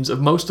the means of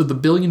most of the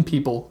billion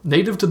people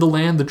native to the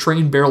land the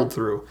train barreled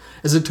through,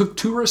 as it took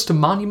tourists to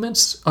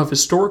monuments of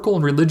historical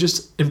and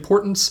religious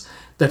importance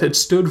that had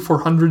stood for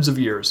hundreds of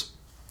years.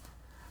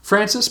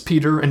 Francis,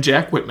 Peter, and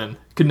Jack Whitman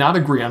could not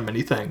agree on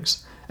many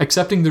things,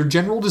 accepting their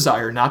general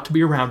desire not to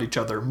be around each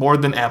other more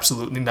than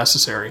absolutely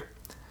necessary.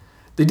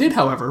 They did,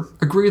 however,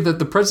 agree that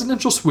the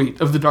presidential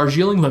suite of the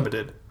Darjeeling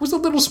Limited was a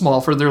little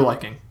small for their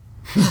liking.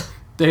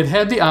 They had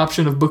had the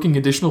option of booking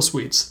additional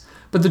suites,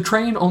 but the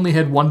train only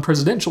had 1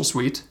 presidential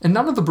suite, and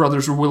none of the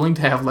brothers were willing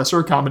to have lesser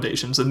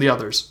accommodations than the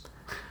others.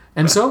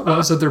 And so it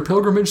was at their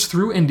pilgrimage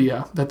through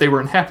India that they were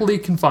unhappily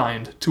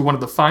confined to one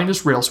of the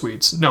finest rail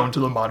suites known to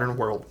the modern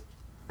world.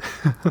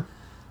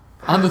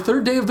 On the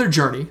 3rd day of their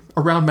journey,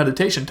 around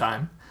meditation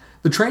time,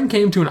 the train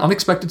came to an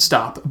unexpected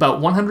stop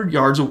about 100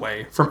 yards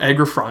away from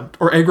Agra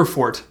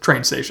Fort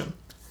train station.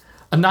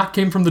 A knock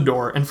came from the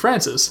door, and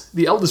Francis,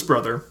 the eldest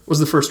brother, was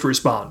the first to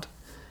respond.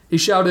 He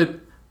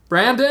shouted,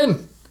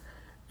 "Brandon!"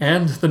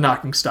 And the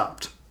knocking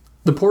stopped.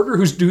 The porter,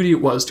 whose duty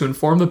it was to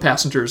inform the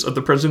passengers of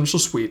the presidential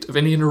suite of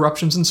any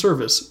interruptions in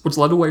service, was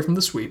led away from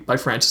the suite by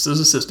Francis's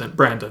assistant,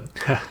 Brandon.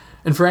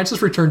 And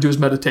Francis returned to his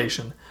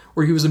meditation,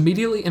 where he was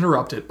immediately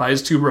interrupted by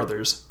his 2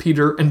 brothers,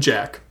 Peter and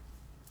Jack.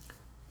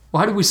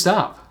 "Why did we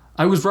stop?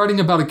 I was writing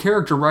about a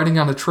character riding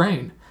on a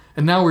train,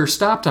 and now we're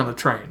stopped on a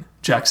train,"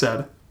 Jack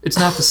said. "It's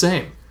not the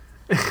same."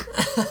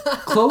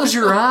 "Close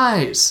your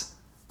eyes,"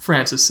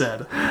 Francis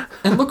said,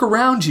 "and look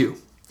around you.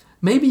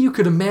 Maybe you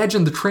could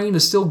imagine the train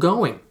is still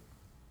going."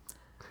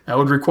 "That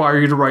would require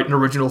you to write an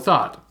original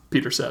thought,"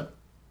 Peter said.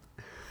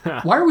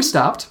 "Why are we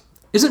stopped?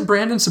 Isn't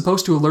Brandon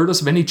supposed to alert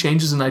us of any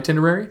changes in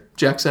itinerary?"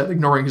 Jack said,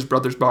 ignoring his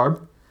brother's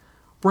barb.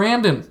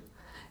 "Brandon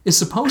is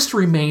supposed to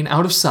remain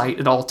out of sight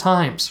at all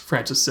times,"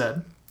 Francis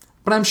said.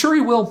 "But I'm sure he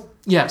will.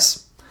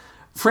 Yes."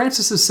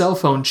 Francis's cell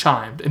phone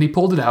chimed, and he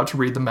pulled it out to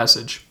read the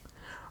message.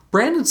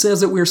 "Brandon says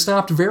that we are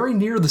stopped very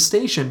near the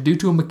station due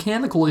to a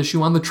mechanical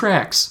issue on the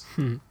tracks."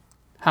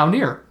 "How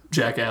near?"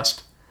 Jack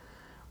asked.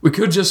 "We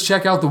could just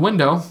check out the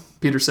window,"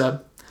 Peter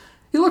said.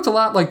 He looked a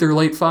lot like their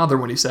late father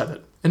when he said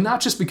it, and not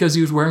just because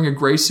he was wearing a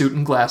gray suit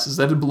and glasses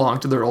that had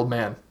belonged to their old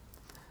man.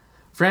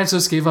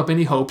 Francis gave up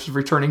any hopes of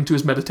returning to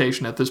his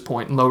meditation at this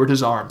point and lowered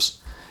his arms.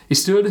 He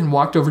stood and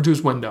walked over to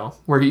his window,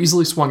 where he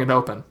easily swung it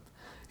open.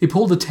 He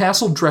pulled a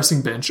tasseled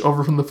dressing bench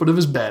over from the foot of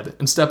his bed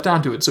and stepped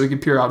onto it so he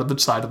could peer out of the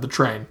side of the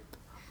train.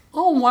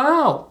 "Oh,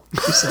 wow,"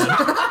 he said.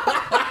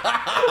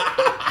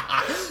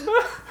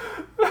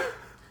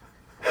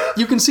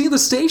 "You can see the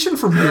station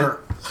from here."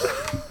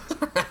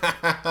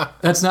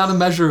 "That's not a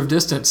measure of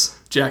distance,"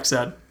 Jack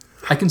said.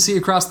 "I can see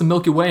across the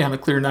Milky Way on a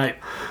clear night."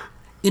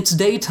 "It's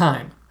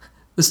daytime.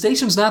 The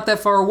station's not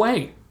that far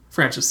away,"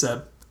 Francis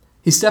said.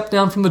 He stepped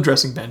down from the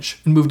dressing bench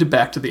and moved it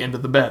back to the end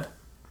of the bed.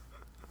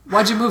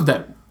 "Why'd you move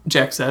that?"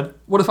 Jack said.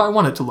 "What if I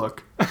want it to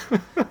look?"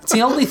 "It's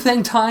the only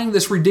thing tying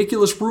this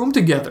ridiculous room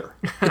together.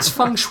 It's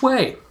feng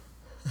shui."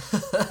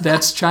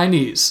 "That's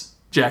Chinese,"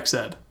 Jack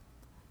said.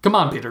 "Come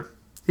on, Peter."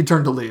 He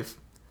turned to leave.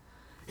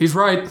 "He's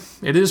right.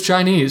 It is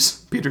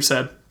Chinese," Peter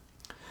said.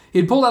 He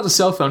had pulled out a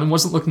cell phone and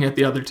wasn't looking at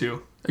the other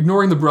 2.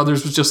 Ignoring the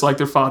brothers was just like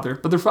their father,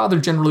 but their father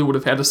generally would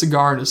have had a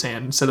cigar in his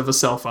hand instead of a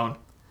cell phone.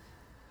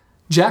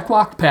 Jack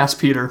walked past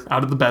Peter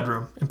out of the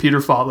bedroom, and Peter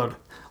followed,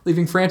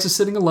 leaving Francis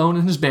sitting alone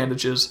in his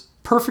bandages,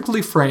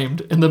 perfectly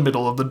framed in the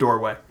middle of the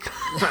doorway.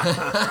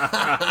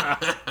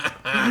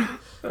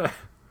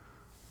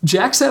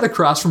 Jack sat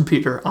across from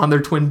Peter on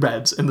their twin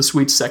beds in the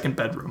suite's 2nd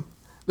bedroom.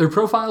 Their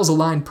profiles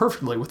aligned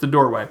perfectly with the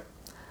doorway.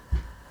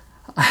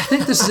 "I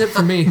think this is it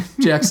for me,"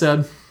 Jack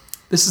said.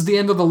 "This is the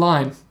end of the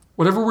line.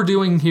 Whatever we're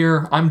doing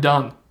here, I'm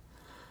done."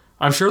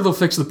 "I'm sure they'll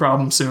fix the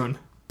problem soon,"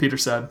 Peter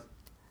said.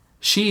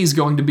 "She's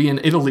going to be in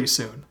Italy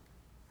soon."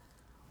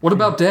 "What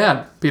about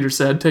Dad?" Peter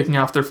said, taking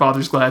off their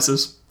father's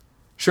glasses.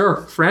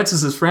 "Sure,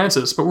 Francis is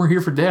Francis, but we're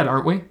here for Dad,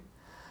 aren't we?"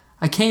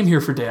 "I came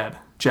here for Dad,"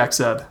 Jack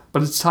said,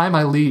 "but it's time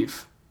I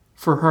leave.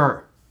 For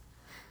her."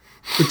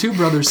 The 2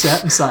 brothers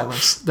sat in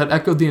silence that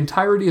echoed the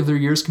entirety of their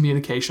year's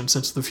communication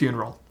since the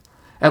funeral.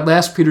 At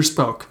last Peter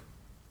spoke.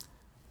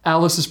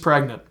 "Alice is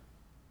pregnant."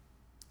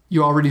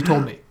 "You already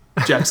told me,"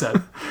 Jack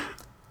said.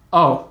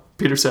 "Oh,"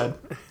 Peter said.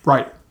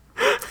 "Right."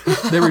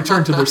 They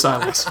returned to their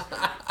silence.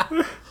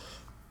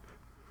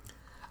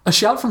 A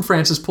shout from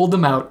Francis pulled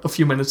them out a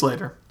few minutes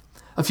later.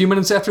 A few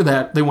minutes after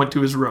that, they went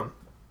to his room.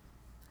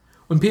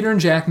 When Peter and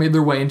Jack made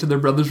their way into their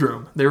brother's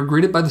room, they were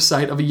greeted by the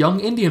sight of a young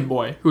Indian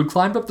boy who had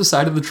climbed up the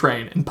side of the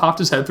train and popped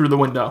his head through the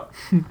window.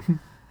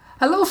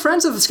 "Hello,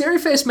 friends of the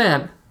scary-faced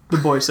man," the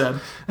boy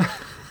said.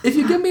 "If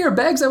you give me your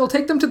bags, I will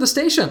take them to the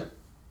station."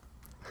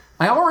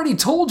 "I already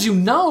told you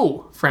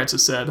no,"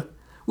 Francis said.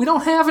 "We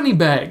don't have any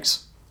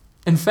bags."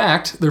 In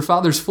fact, their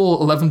father's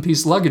full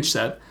 11-piece luggage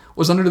set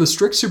was under the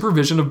strict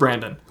supervision of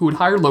Brandon, who would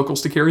hire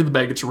locals to carry the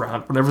baggage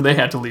around whenever they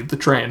had to leave the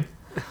train.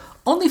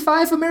 "Only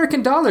 $5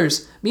 American.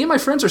 Me and my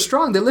friends are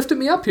strong. They lifted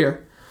me up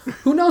here.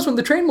 Who knows when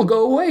the train will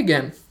go away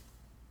again?"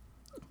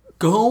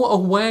 "Go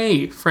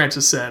away,"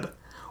 Francis said.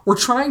 We're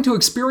trying to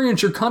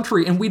experience your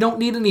country and we don't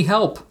need any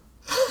help.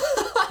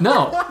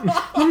 No.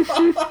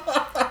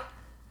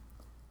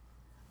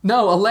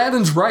 No,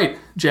 Aladdin's right,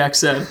 Jack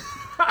said.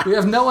 We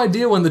have no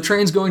idea when the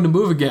train's going to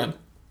move again.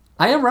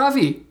 I am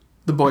Ravi,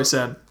 the boy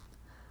said.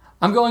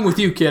 I'm going with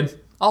you, kid.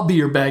 I'll be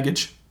your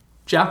baggage.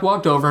 Jack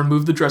walked over and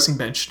moved the dressing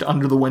bench to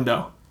under the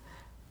window.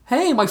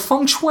 Hey, my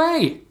feng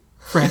shui,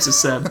 Francis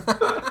said.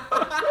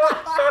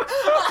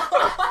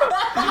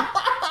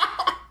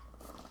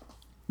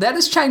 That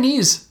is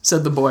Chinese,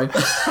 said the boy.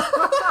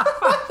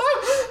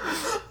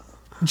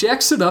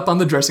 Jack stood up on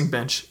the dressing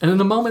bench, and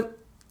a moment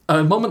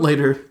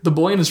later, the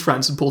boy and his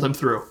friends had pulled him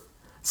through.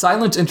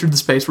 Silence entered the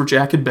space where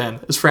Jack had been,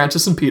 as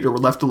Francis and Peter were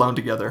left alone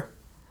together.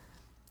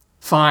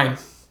 Fine,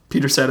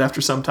 Peter said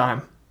after some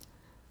time.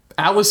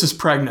 Alice is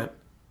pregnant.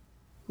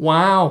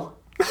 Wow,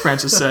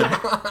 Francis said.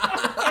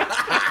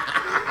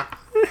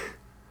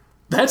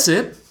 That's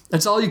it?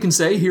 That's all you can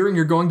say, hearing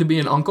you're going to be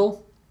an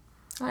uncle?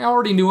 I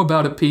already knew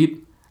about it,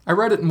 Pete. I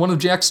read it in one of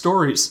Jack's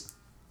stories.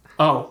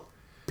 Oh,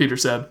 Peter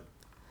said.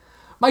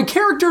 My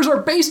characters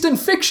are based in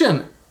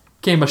fiction,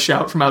 came a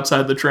shout from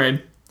outside the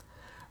train.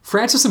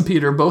 Francis and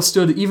Peter both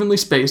stood evenly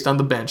spaced on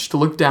the bench to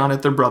look down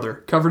at their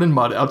brother, covered in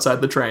mud outside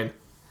the train.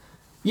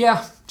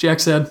 Yeah, Jack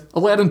said.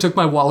 Aladdin took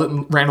my wallet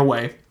and ran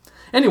away.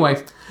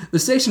 Anyway, the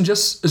station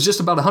is just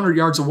about 100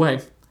 yards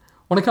away.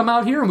 Want to come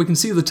out here and we can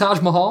see the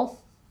Taj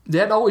Mahal?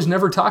 Dad always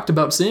never talked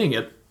about seeing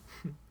it.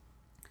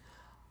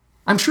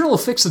 I'm sure he'll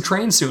fix the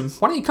train soon.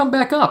 Why don't you come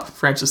back up?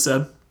 Francis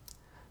said.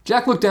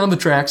 Jack looked down the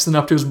tracks, then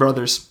up to his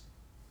brothers.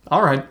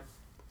 All right.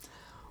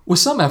 With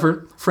some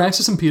effort,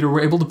 Francis and Peter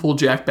were able to pull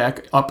Jack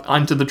back up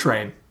onto the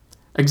train.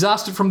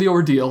 Exhausted from the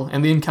ordeal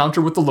and the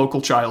encounter with the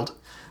local child,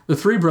 the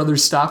three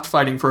brothers stopped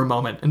fighting for a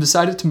moment and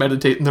decided to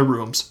meditate in their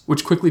rooms,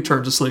 which quickly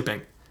turned to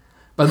sleeping.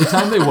 By the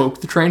time they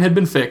woke, the train had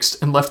been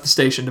fixed and left the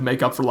station to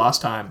make up for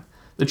lost time.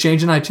 The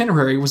change in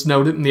itinerary was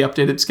noted in the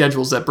updated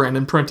schedules that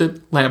Brandon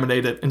printed,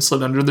 laminated, and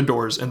slid under the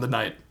doors in the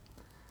night.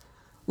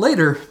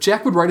 Later,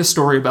 Jack would write a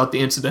story about the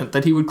incident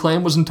that he would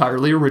claim was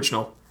entirely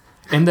original.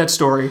 In that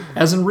story,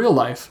 as in real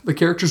life, the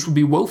characters would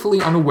be woefully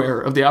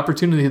unaware of the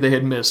opportunity they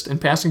had missed in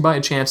passing by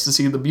a chance to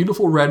see the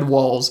beautiful red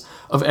walls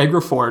of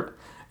Agra Fort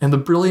and the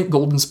brilliant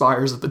golden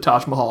spires of the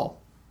Taj Mahal.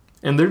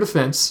 In their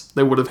defense,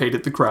 they would have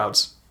hated the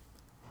crowds.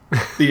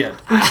 The end.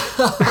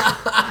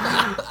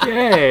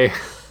 Yay.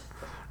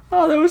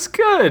 Oh, that was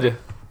good.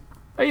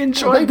 I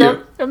enjoyed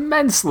that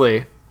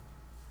immensely.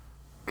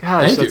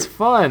 Gosh, that's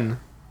fun.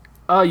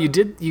 Oh, you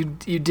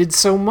did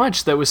so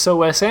much that was so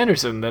Wes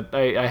Anderson that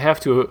I have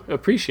to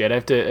appreciate. I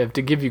have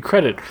to give you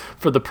credit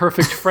for the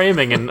perfect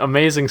framing and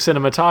amazing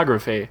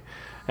cinematography.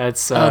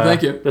 That's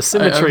thank you. The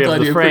symmetry of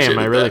the frame.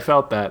 I really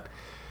felt that.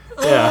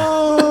 Yeah.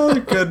 Oh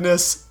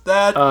goodness,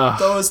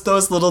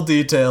 those little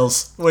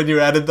details. When you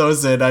added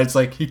those in, I was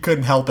like, he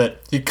couldn't help it.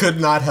 He could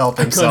not help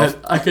himself.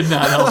 I could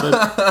not help it.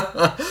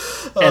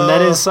 And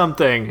that is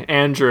something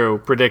Andrew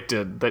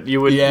predicted, that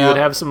you would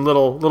have some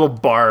little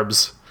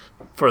barbs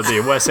for the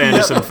Wes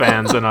Anderson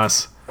fans and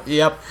us.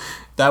 Yep,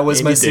 that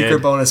was my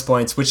secret bonus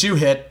points, which you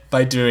hit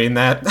by doing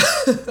that.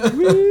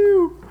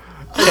 Woo!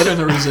 I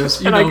couldn't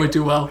resist. You know me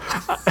too well.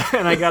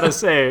 And I gotta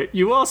say,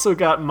 you also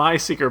got my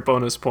secret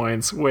bonus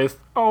points with,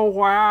 oh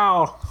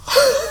wow.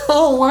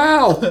 Oh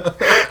wow.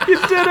 You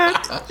did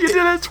it. You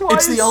did it twice.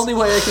 It's the only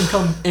way I can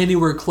come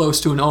anywhere close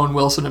to an Owen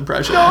Wilson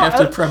impression. I have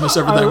to premise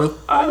everything with,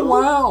 oh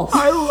wow.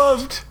 I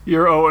loved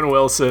your Owen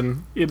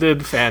Wilson. You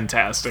did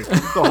fantastic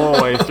the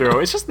whole way through.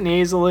 It's just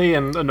nasally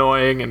and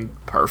annoying and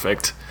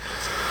perfect.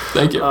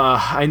 Thank you.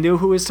 I knew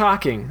who was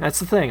talking. That's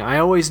the thing. I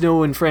always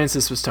knew when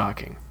Francis was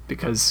talking.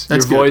 Because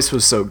your voice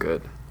was so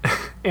good.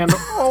 And,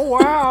 oh,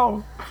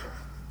 wow.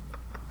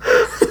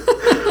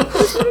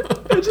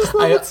 I just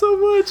love it so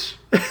much.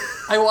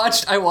 I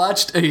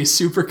watched a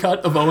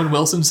supercut of Owen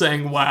Wilson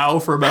saying wow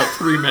for about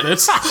 3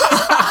 minutes.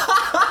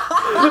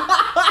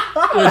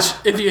 Which,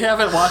 if you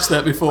haven't watched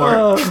that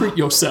before, treat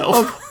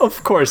yourself.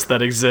 Of course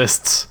that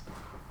exists.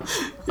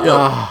 Yep.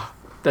 Oh,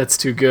 that's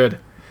too good.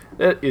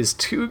 That is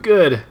too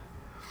good.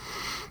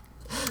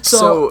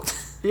 So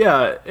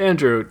yeah,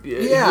 Andrew.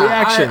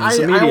 Reactions.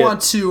 I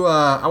want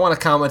to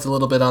comment a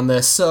little bit on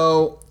this.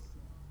 So,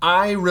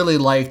 I really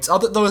liked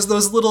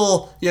those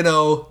little,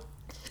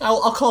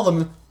 I'll call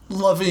them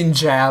loving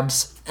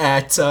jabs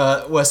at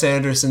Wes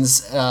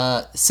Anderson's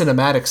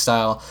cinematic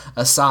style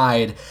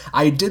aside.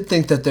 I did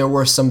think that there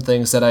were some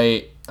things that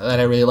I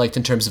really liked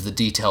in terms of the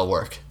detail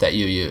work that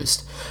you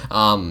used.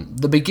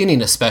 The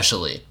beginning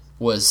especially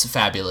was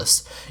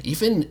fabulous.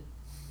 Even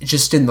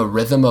just in the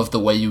rhythm of the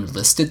way you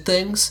listed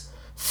things,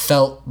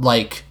 felt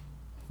like,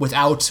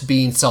 without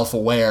being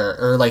self-aware,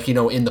 or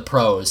in the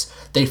prose,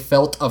 they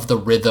felt of the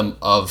rhythm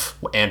of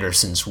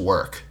Anderson's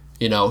work,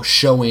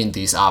 showing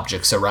these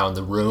objects around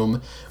the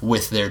room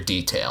with their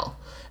detail.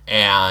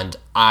 And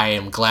I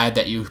am glad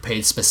that you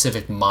paid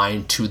specific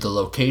mind to the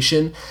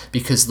location,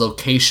 because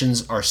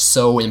locations are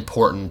so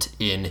important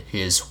in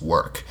his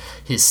work.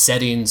 His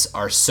settings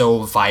are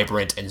so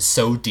vibrant and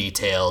so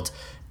detailed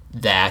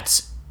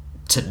that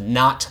to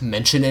not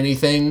mention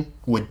anything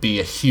would be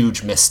a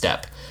huge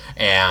misstep.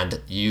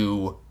 and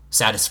you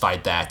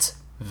satisfied that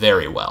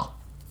very well.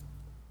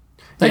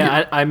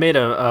 I made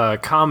a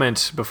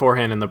comment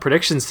beforehand in the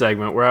prediction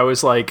segment where I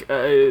was like,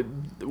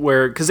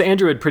 because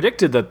Andrew had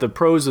predicted that the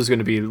prose was going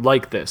to be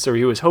like this, or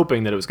he was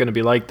hoping that it was going to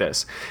be like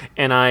this.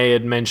 And I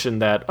had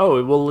mentioned that,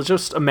 well,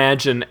 just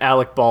imagine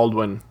Alec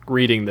Baldwin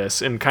reading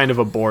this in kind of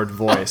a bored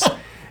voice.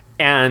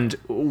 And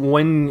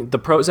when the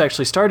prose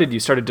actually started, you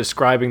started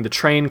describing the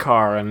train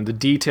car and the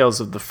details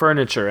of the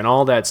furniture and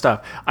all that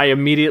stuff. I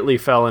immediately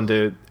fell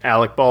into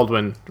Alec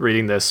Baldwin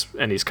reading this,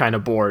 and he's kind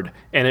of bored.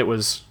 And it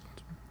was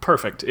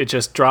perfect. It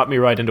just dropped me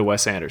right into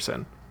Wes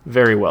Anderson.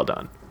 Very well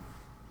done.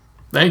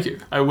 Thank you.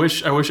 I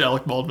wish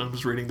Alec Baldwin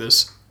was reading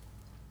this.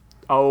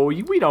 Oh,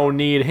 we don't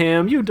need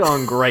him. You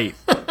done great.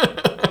 We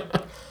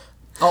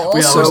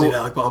always need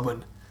Alec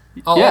Baldwin.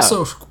 I'll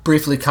also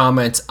briefly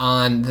comment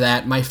on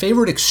that my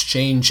favorite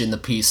exchange in the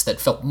piece that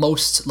felt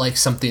most like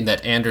something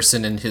that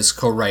Anderson and his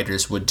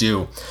co-writers would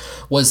do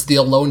was the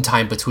alone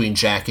time between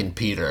Jack and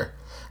Peter.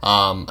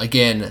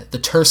 Again, the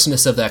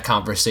terseness of that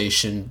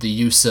conversation, the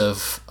use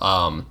of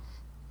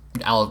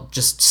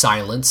just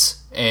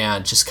silence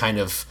and just kind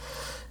of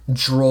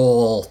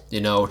droll,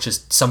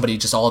 just somebody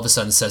just all of a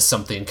sudden says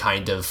something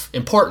kind of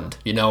important,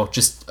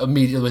 just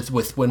immediately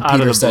with when Out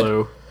Peter of the said,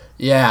 blue.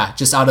 Yeah,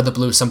 just out of the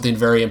blue, something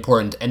very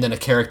important, and then a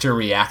character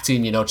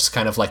reacting, just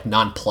kind of like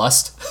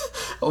nonplussed,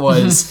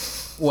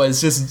 was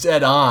just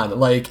dead on.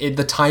 Like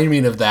the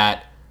timing of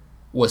that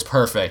was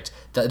perfect.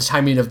 The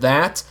timing of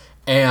that,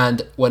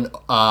 and when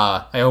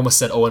I almost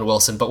said Owen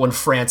Wilson, but when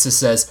Francis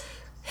says,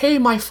 "Hey,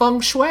 my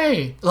feng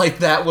shui," like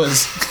that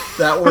was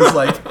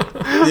like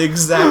the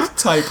exact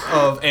type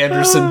of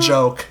Anderson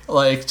joke.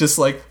 Like just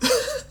like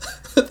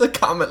the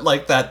comment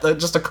like that,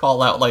 just a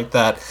call out like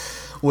that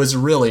was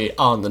really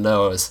on the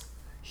nose.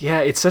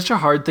 Yeah, it's such a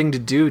hard thing to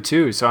do,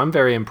 too. So I'm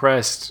very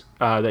impressed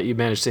that you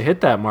managed to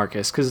hit that,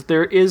 Marcus, because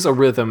there is a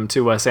rhythm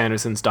to Wes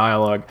Anderson's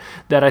dialogue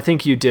that I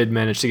think you did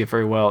manage to get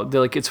very well.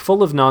 It's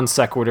full of non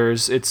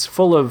sequiturs. It's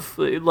full of,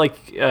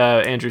 like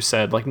Andrew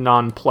said, like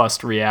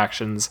nonplussed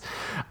reactions.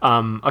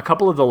 A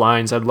couple of the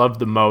lines I loved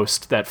the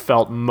most that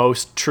felt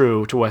most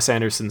true to Wes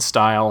Anderson's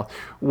style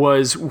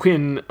was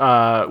when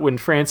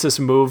Francis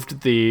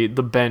moved the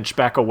bench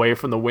back away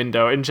from the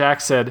window, and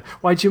Jack said,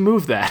 "Why'd you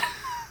move that?"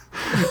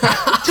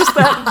 Just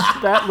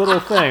that little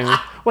thing.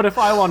 What if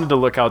I wanted to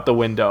look out the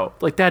window?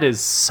 Like, that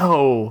is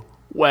so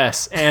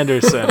Wes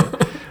Anderson.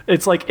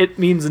 It's like, it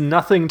means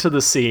nothing to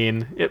the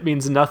scene. It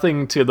means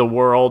nothing to the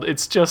world.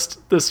 It's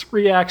just this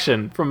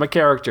reaction from a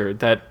character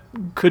that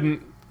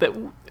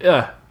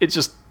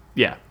it's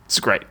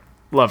great.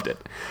 Loved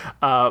it.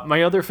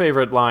 My other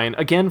favorite line,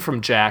 again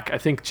from Jack, I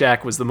think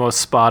Jack was the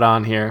most spot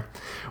on here,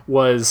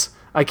 was,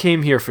 "I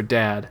came here for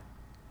Dad,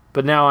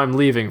 but now I'm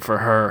leaving for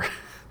her."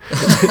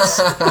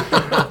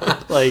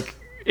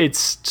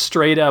 It's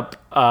straight up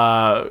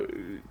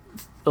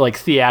like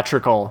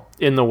theatrical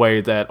in the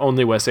way that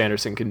only Wes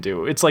Anderson can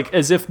do. It's like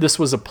as if this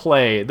was a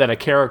play that a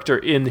character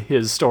in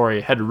his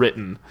story had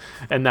written,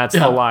 and that's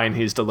the line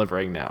he's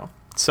delivering now.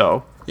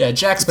 So yeah,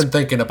 Jack's been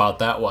thinking about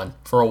that one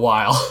for a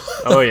while.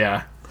 Oh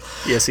yeah,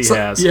 yes he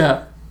has.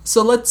 Yeah.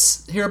 So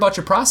let's hear about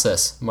your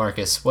process,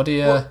 Marcus. What do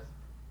you?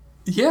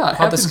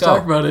 Happy to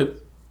talk about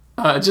it.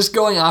 Just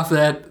going off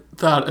that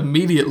thought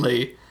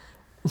immediately,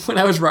 when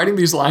I was writing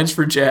these lines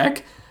for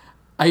Jack,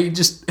 I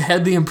just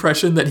had the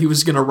impression that he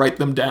was going to write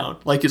them down.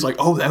 Like, he's like,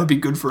 "Oh, that would be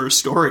good for a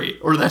story,"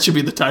 or "That should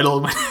be the title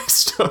of my next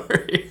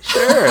story."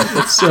 Sure,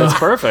 that's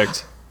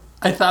perfect.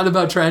 I thought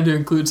about trying to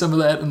include some of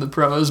that in the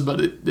prose,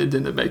 but it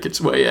didn't make its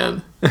way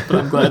in. But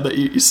I'm glad that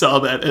you saw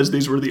that, as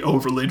these were the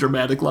overly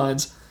dramatic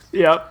lines.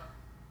 Yep.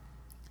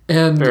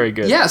 And very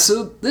good. Yeah,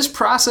 so this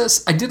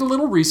process, I did a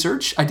little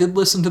research. I did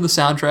listen to the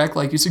soundtrack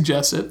like you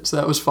suggested, so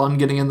that was fun,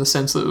 getting in the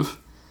sense of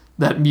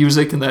that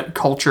music and that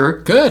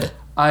culture. Good.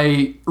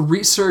 I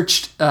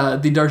researched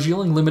the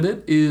Darjeeling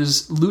Limited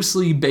is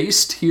loosely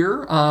based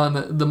here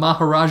on the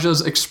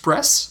Maharaja's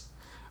Express,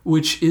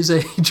 which is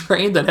a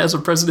train that has a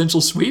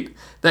presidential suite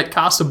that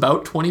costs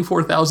about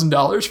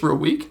 $24,000 for a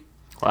week.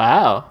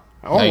 Wow.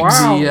 Oh, Yikes.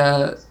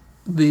 wow.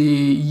 The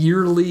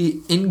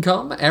yearly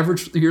income,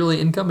 average yearly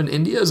income in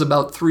India is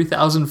about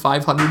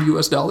 $3,500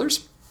 US.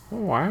 Oh,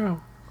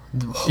 wow.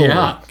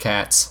 Holy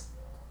cats.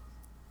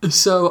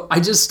 So I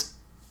just,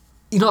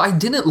 I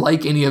didn't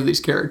like any of these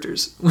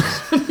characters.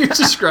 When you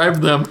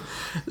described them,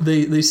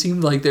 they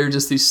seemed like they're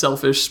just these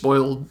selfish,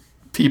 spoiled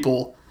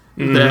people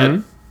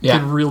that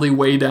can really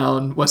weigh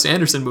down Wes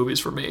Anderson movies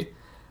for me.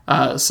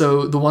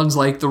 So the ones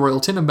like the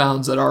Royal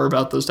Tenenbaums that are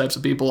about those types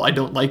of people, I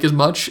don't like as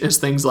much as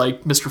things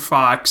like Mr.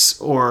 Fox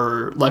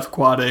or Life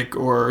Aquatic,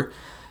 or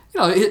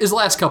his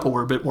last couple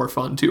were a bit more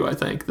fun too. I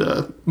think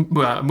the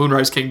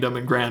Moonrise Kingdom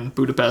and Grand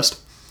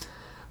Budapest.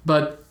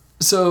 But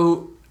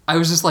so I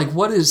was just like,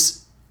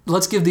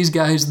 let's give these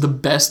guys the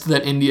best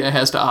that India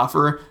has to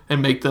offer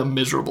and make them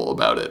miserable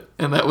about it.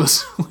 And that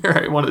was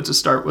where I wanted to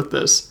start with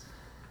this.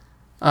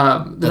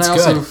 Then I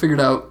also figured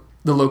out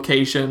the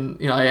location.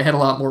 I had a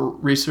lot more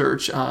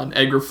research on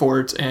Agra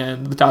Fort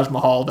and the Taj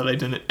Mahal that I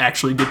didn't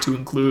actually get to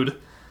include.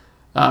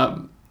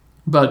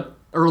 But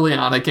early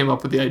on, I came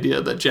up with the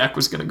idea that Jack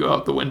was going to go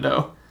out the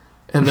window,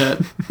 and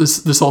that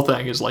this whole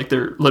thing is like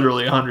they're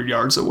literally 100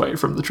 yards away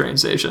from the train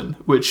station.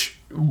 Which,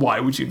 why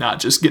would you not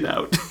just get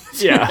out?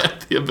 If you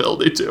had the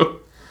ability to.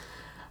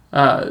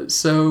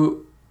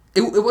 So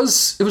it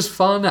was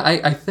fun.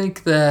 I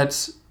think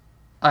that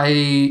I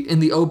in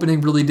the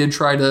opening really did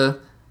try to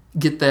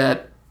get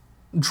that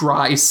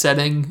dry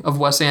setting of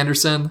Wes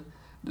Anderson,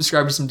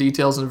 describing some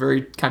details in a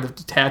very kind of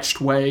detached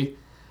way.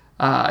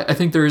 I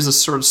think there is a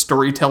sort of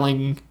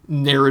storytelling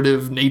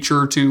narrative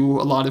nature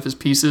to a lot of his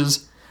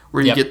pieces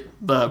where you get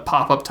the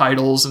pop-up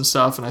titles and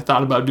stuff, and I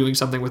thought about doing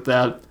something with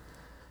that.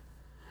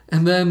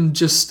 And then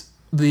just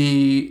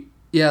those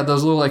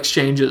little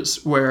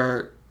exchanges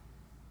where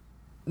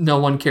no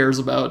one cares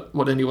about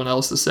what anyone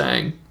else is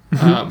saying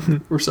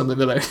were something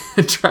that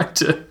I tried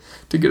to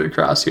get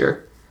across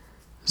here.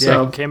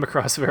 So, it came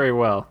across very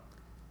well.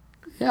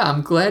 Yeah,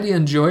 I'm glad you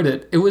enjoyed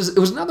it. It was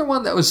another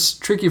one that was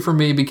tricky for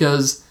me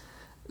because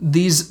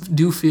these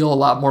do feel a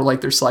lot more like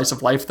they're slice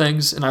of life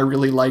things, and I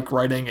really like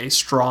writing a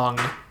strong,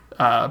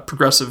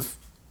 progressive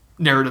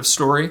narrative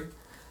story.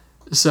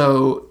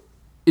 So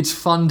it's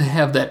fun to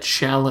have that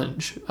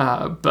challenge,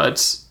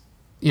 but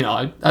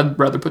I'd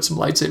rather put some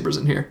lightsabers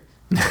in here.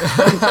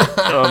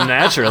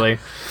 Naturally.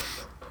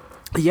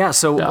 Yeah,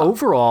 so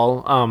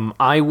overall,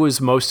 I was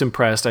most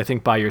impressed, I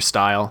think, by your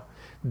style.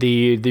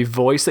 The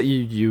voice that you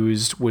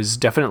used was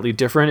definitely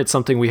different. It's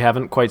something we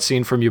haven't quite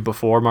seen from you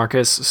before,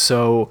 Marcus.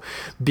 So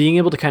being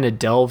able to kind of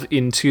delve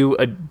into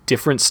a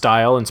different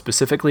style, and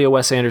specifically a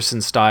Wes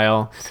Anderson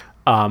style,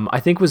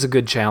 I think was a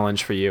good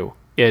challenge for you.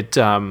 It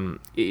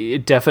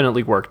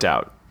definitely worked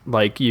out.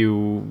 Like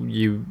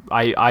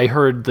I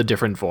heard the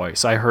different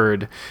voice. I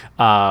heard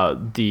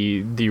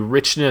the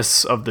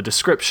richness of the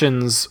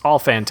descriptions, all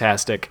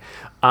fantastic.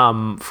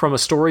 From a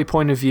story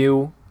point of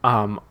view,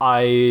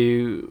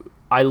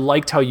 I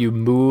liked how you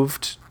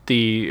moved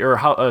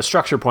a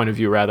structure point of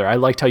view rather. I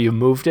liked how you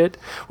moved it,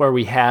 where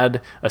we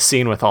had a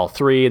scene with all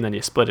three, and then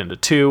you split into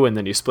two, and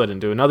then you split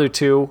into another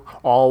two,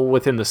 all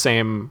within the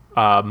same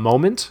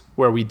moment,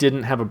 where we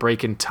didn't have a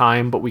break in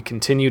time, but we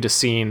continued a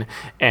scene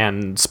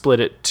and split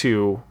it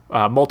to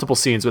multiple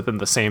scenes within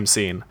the same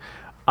scene.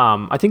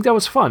 I think that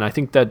was fun. I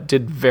think that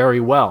did very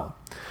well.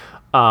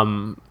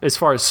 As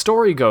far as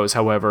story goes,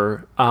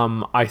 however,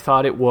 I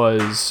thought it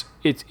was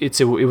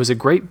a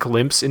great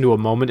glimpse into a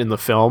moment in the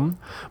film,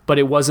 but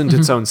it wasn't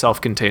its own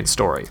self-contained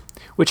story,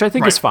 which I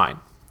think is fine.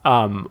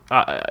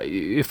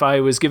 If I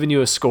was giving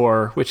you a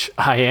score, which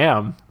I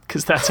am,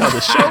 because that's how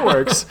the show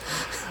works.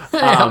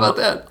 How about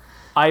that?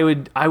 I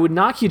would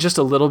knock you just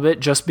a little bit,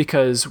 just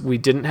because we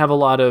didn't have a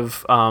lot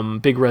of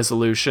big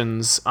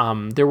resolutions.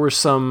 There were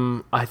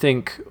some, I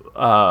think,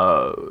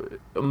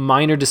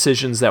 minor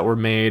decisions that were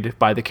made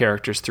by the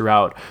characters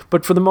throughout,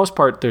 but for the most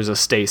part, there's a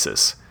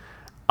stasis.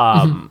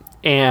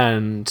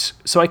 And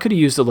so I could have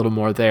used a little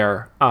more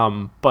there.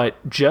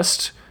 But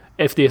just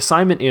if the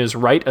assignment is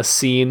write a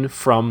scene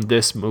from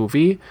this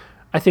movie,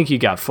 I think you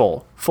got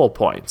full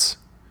points.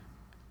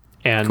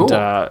 And cool.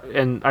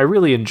 And I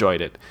really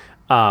enjoyed it.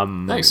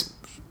 Thanks.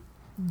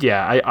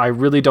 Yeah, I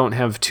really don't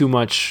have too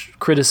much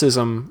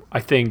criticism. I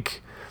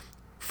think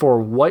for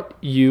what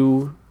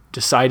you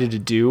decided to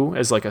do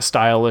as like a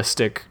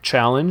stylistic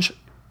challenge,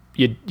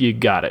 you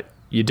got it.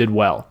 You did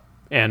well.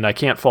 And I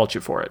can't fault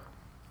you for it.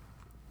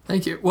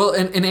 Thank you. Well,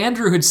 and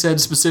Andrew had said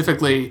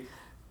specifically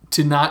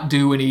to not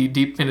do any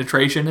deep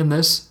penetration in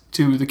this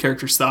to the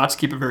character's thoughts,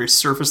 keep it very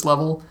surface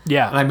level.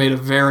 Yeah. And I made a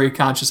very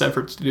conscious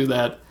effort to do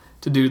that,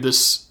 to do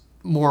this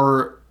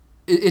more...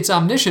 It's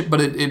omniscient, but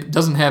it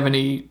doesn't have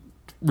any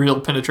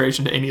real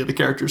penetration to any of the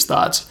character's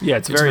thoughts. Yeah,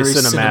 it's very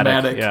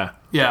cinematic. Yeah.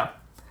 Yeah.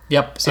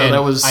 Yep. So and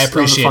that was I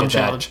appreciated a fun that.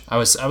 challenge. I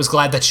was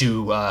glad that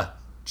you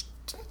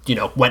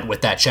went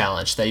with that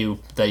challenge, that you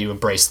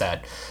embraced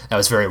that. That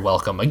was very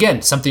welcome.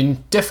 Again,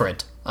 something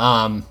different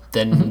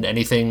than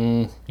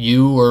anything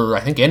you or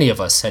I think any of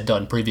us had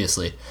done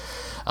previously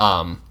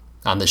on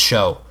this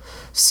show.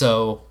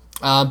 So,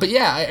 but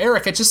yeah,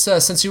 Eric, I just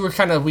since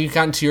we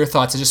got into your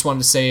thoughts, I just wanted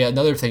to say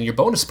another thing. Your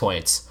bonus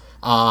points,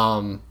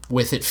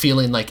 with it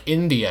feeling like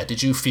India.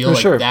 Did you feel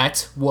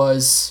that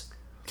was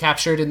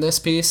captured in this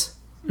piece?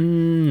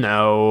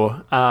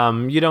 No,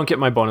 you don't get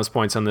my bonus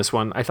points on this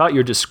one. I thought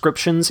your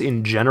descriptions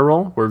in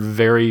general were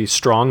very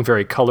strong,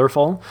 very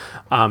colorful.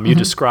 You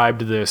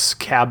described this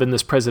cabin,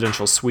 this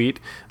presidential suite,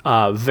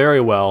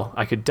 very well.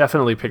 I could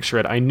definitely picture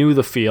it. I knew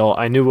the feel.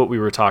 I knew what we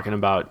were talking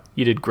about.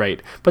 You did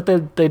great. But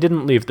they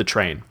didn't leave the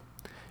train.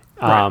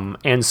 Right.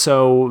 And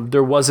so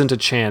there wasn't a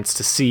chance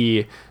to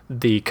see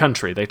the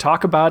country. They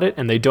talk about it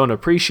and they don't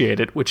appreciate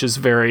it, which is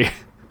very...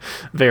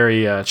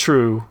 very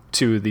true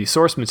to the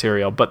source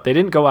material, but they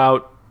didn't go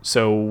out,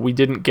 so we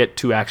didn't get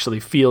to actually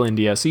feel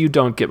India, so you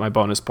don't get my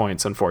bonus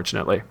points,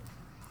 unfortunately.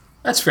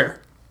 That's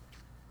fair.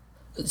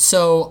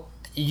 So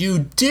you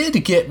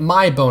did get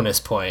my bonus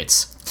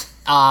points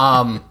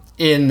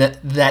in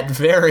that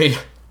very,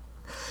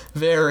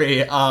 very...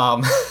 it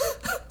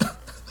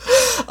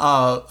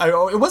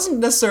wasn't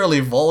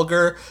necessarily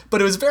vulgar, but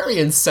it was very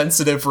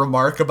insensitive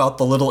remark about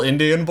the little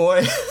Indian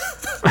boy.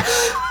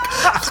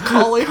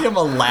 calling him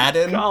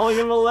Aladdin, Calling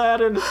him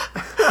Aladdin.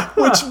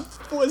 which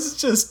was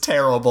just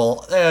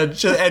terrible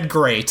and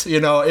great. You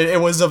know, it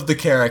was of the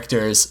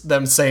characters,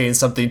 them saying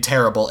something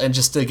terrible and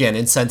just, again,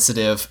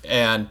 insensitive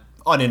and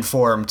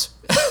uninformed.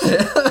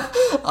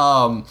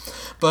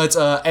 But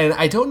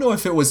I don't know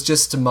if it was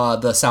just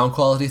the sound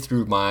quality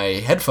through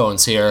my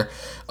headphones here,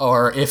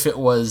 or if it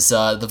was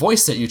the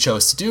voice that you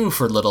chose to do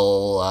for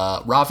little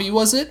Ravi,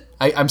 was it?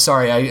 I'm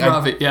sorry.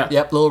 Ravi, yeah.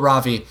 Yep, little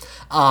Ravi.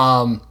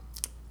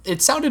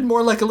 It sounded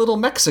more like a little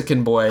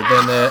Mexican boy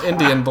than an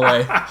Indian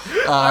boy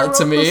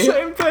to me. The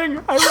same thing.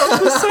 I wrote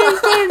the same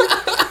thing.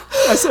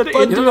 I said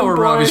You Indian don't know where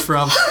boy. Ravi's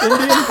from.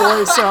 Indian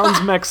boy sounds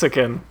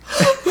Mexican.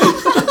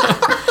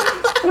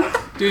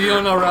 Dude, you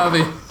don't know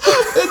Ravi.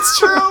 It's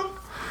true.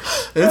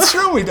 It's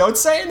true. We don't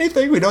say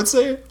anything. We don't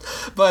say it.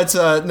 But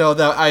no,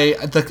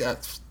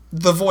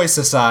 the voice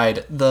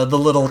aside, the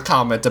little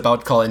comment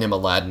about calling him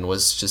Aladdin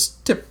was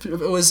just it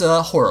was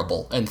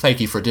horrible. And thank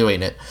you for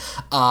doing it.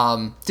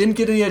 Didn't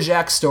get any of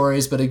Jack's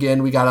stories, but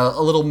again, we got a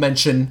little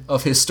mention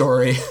of his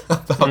story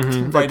about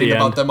writing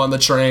about them on the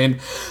train,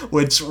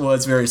 which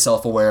was very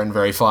self-aware and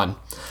very fun.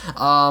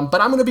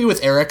 But I'm going to be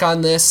with Eric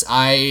on this.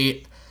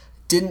 I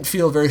didn't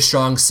feel a very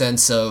strong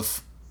sense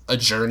of a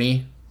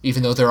journey,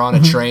 even though they're on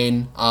a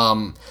train.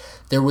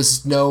 There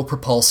was no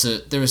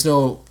propulsive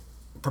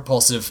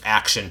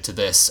action to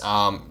this.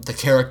 The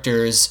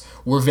characters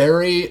were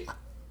very,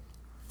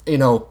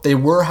 they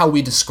were how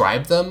we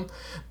described them,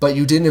 but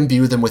you didn't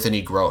imbue them with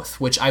any growth,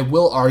 which I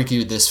will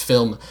argue this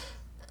film,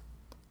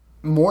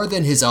 more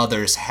than his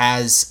others,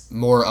 has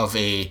more of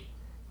a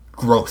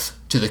growth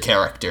to the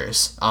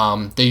characters.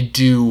 They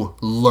do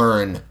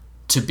learn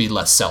to be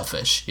less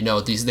selfish.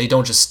 They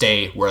don't just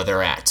stay where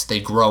they're at. They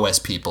grow as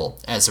people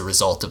as a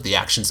result of the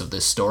actions of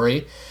this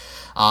story.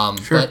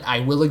 But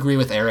I will agree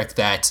with Eric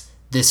that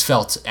this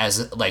felt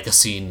as like a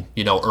scene,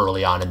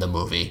 early on in the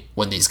movie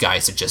when these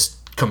guys are just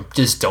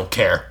don't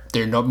care.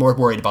 They're no more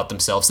worried about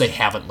themselves. They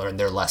haven't learned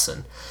their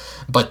lesson.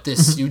 But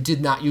this, you did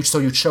not. So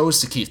you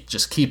chose to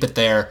keep it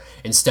there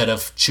instead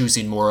of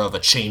choosing more of a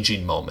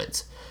changing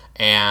moment.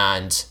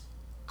 And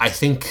I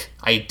think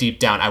deep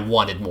down I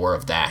wanted more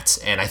of that,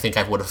 and I think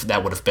that would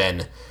have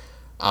been,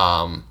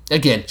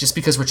 again, just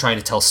because we're trying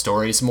to tell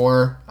stories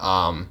more,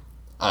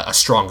 a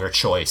stronger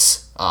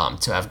choice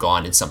to have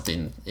gone in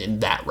something in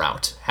that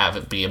route, have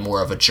it be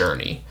more of a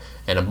journey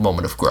and a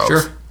moment of growth.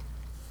 Sure.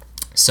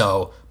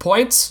 So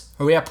points?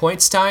 Are we at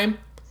points time?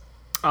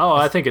 Oh,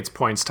 I think it's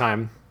points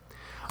time.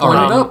 All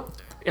right. Up.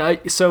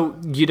 So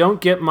you don't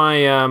get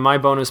my my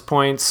bonus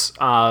points.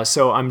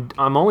 So I'm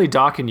only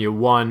docking you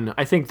 1.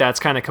 I think that's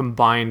kind of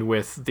combined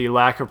with the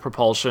lack of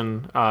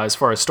propulsion as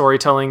far as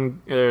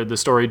storytelling, the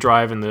story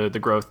drive, and the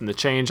growth and the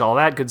change, all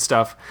that good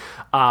stuff.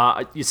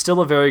 It's still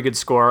a very good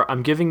score.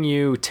 I'm giving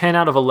you 10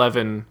 out of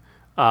 11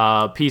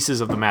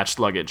 pieces of the matched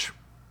luggage.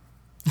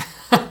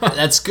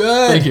 That's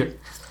good.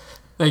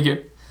 Thank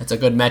you. That's a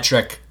good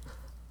metric.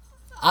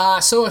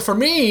 So for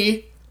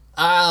me,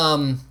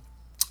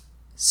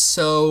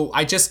 so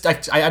I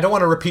don't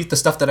want to repeat the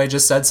stuff that I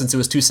just said since it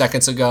was 2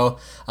 seconds ago,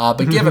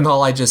 but given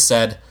all I just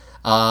said,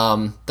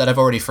 that I've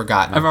already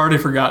forgotten.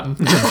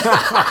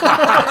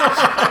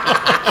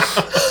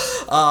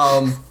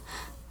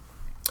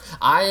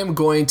 I am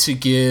going to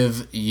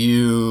give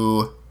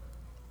you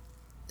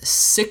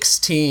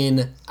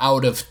 16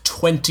 out of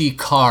 20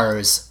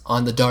 cars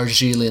on the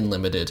Darjeeling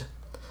Limited.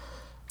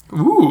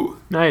 Ooh.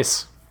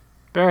 Nice,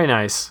 very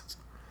nice.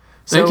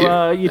 So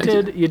Thank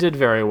you. you did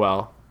very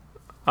well.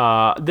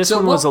 This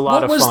one was a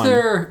lot of fun. What was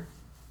their...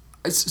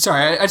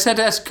 Sorry, I just had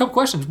to ask a couple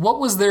questions. What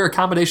was their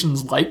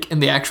accommodations like in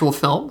the actual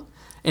film?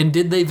 And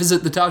did they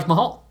visit the Taj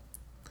Mahal?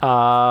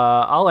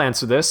 I'll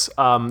answer this.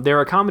 Their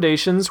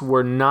accommodations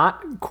were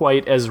not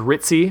quite as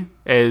ritzy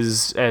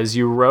as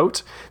you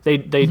wrote. They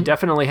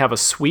definitely have a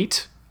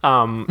suite.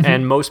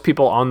 And most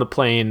people on the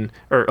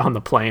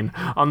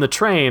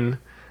train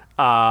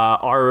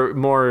are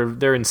more,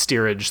 they're in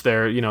steerage.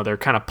 They're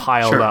kind of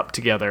piled up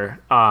together.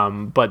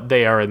 But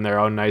they are in their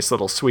own nice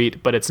little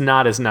suite, but it's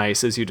not as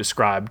nice as you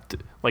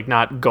described, like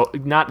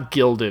not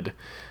gilded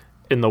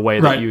in the way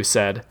that you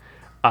said.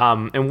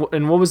 And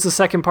what was the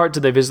second part?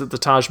 Did they visit the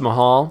Taj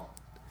Mahal?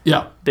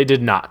 Yeah. They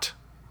did not.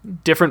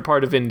 Different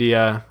part of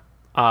India.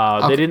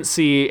 They didn't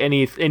see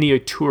any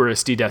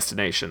touristy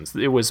destinations.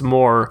 It was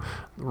more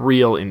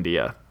real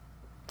India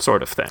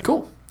sort of thing.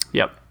 Cool.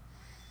 Yep.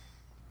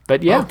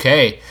 But yeah.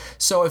 Okay.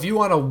 So if you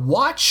want to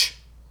watch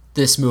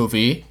this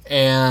movie,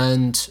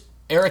 and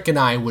Eric and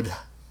I would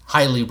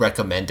highly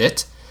recommend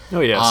it. Oh,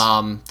 yes.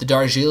 The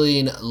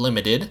Darjeeling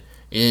Limited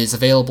is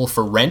available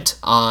for rent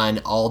on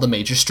all the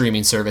major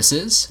streaming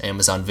services: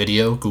 Amazon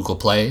Video, Google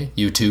Play,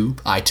 YouTube,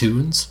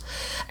 iTunes.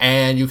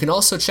 And you can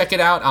also check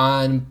it out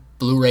on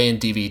Blu-ray and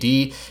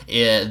DVD.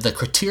 The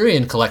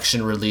Criterion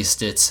Collection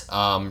released it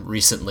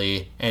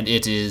recently, and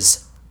it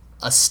is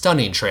a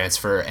stunning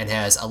transfer and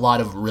has a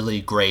lot of really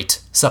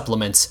great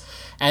supplements,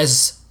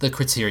 as the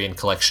Criterion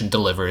Collection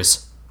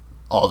delivers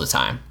all the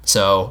time.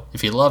 So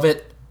if you love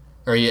it,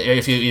 or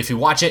if you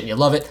watch it and you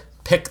love it,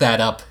 pick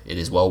that up. It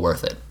is well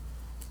worth it.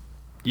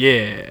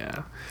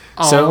 Yeah.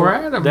 All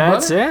right,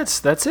 everybody.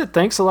 That's it.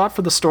 Thanks a lot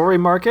for the story,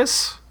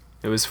 Marcus.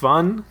 It was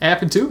fun.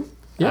 Happened to.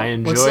 I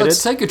enjoyed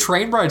Let's take a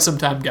train ride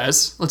sometime,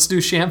 guys. Let's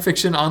do Sham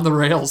Fiction on the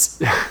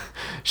rails.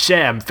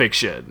 Sham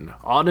Fiction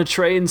on a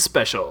train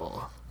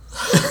special.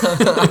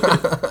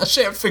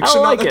 Sham Fiction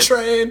on the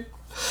train.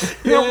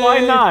 Yeah, why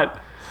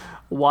not?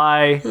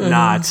 Why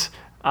not?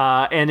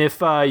 And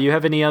if you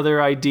have any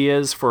other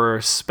ideas for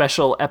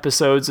special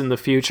episodes in the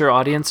future,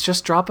 audience,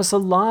 just drop us a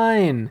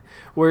line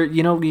where,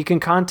 you can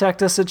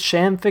contact us at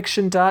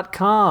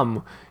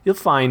shamfiction.com. You'll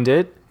find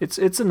it.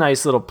 It's a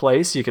nice little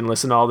place. You can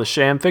listen to all the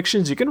sham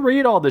fictions. You can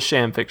read all the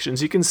sham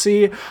fictions. You can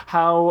see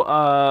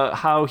how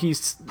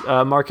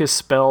Marcus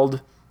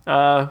spelled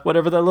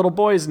whatever that little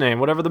boy's name,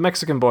 whatever the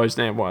Mexican boy's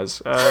name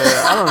was.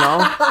 I don't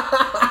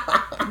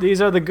know.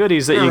 These are the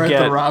goodies that you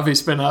get. The Ravi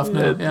spinoff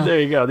now.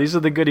 There you go. These are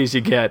the goodies you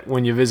get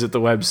when you visit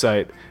the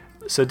website.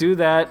 So do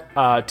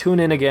that. Tune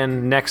in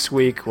again next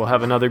week. We'll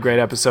have another great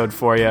episode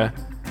for you.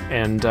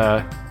 And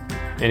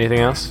anything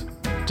else?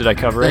 Did I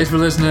cover Thanks for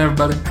listening,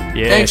 everybody.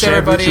 Yeah. Thanks,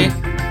 everybody.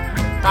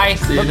 Bye.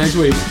 See you next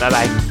week.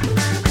 Bye-bye.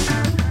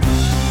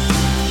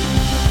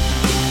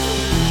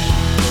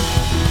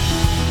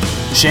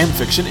 Sham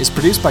Fiction is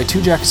produced by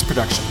Two Jackets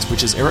Productions,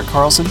 which is Eric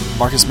Carlson,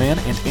 Marcus Mann,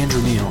 and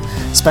Andrew Neal.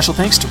 Special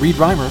thanks to Reed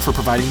Reimer for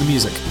providing the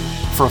music.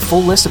 For a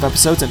full list of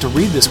episodes and to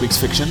read this week's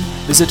fiction,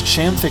 visit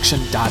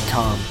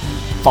shamfiction.com.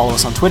 Follow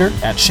us on Twitter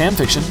at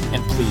shamfiction,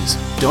 and please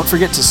don't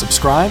forget to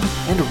subscribe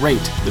and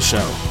rate the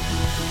show.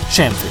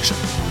 Sham Fiction.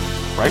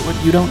 Write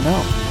what you don't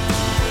know.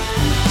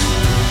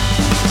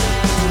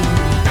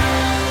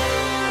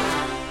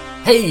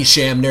 Hey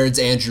Sham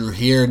Nerds, Andrew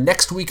here.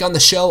 Next week on the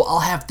show,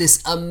 I'll have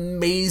this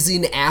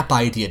amazing app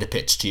idea to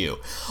pitch to you.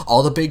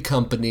 All the big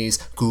companies,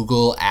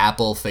 Google,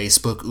 Apple,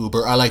 Facebook,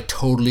 Uber, are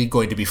totally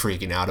going to be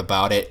freaking out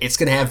about it. It's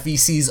going to have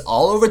VCs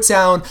all over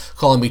town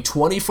calling me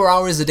 24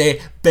 hours a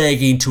day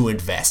begging to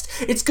invest.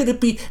 It's going to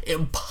be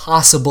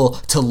impossible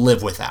to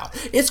live without.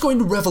 It's going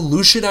to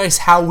revolutionize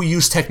how we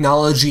use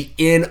technology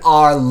in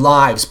our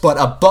lives. But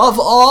above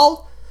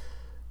all,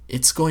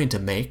 it's going to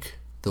make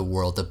the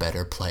world a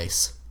better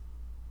place.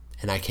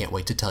 And I can't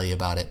wait to tell you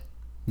about it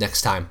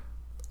next time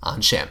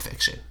on Sham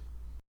Fiction.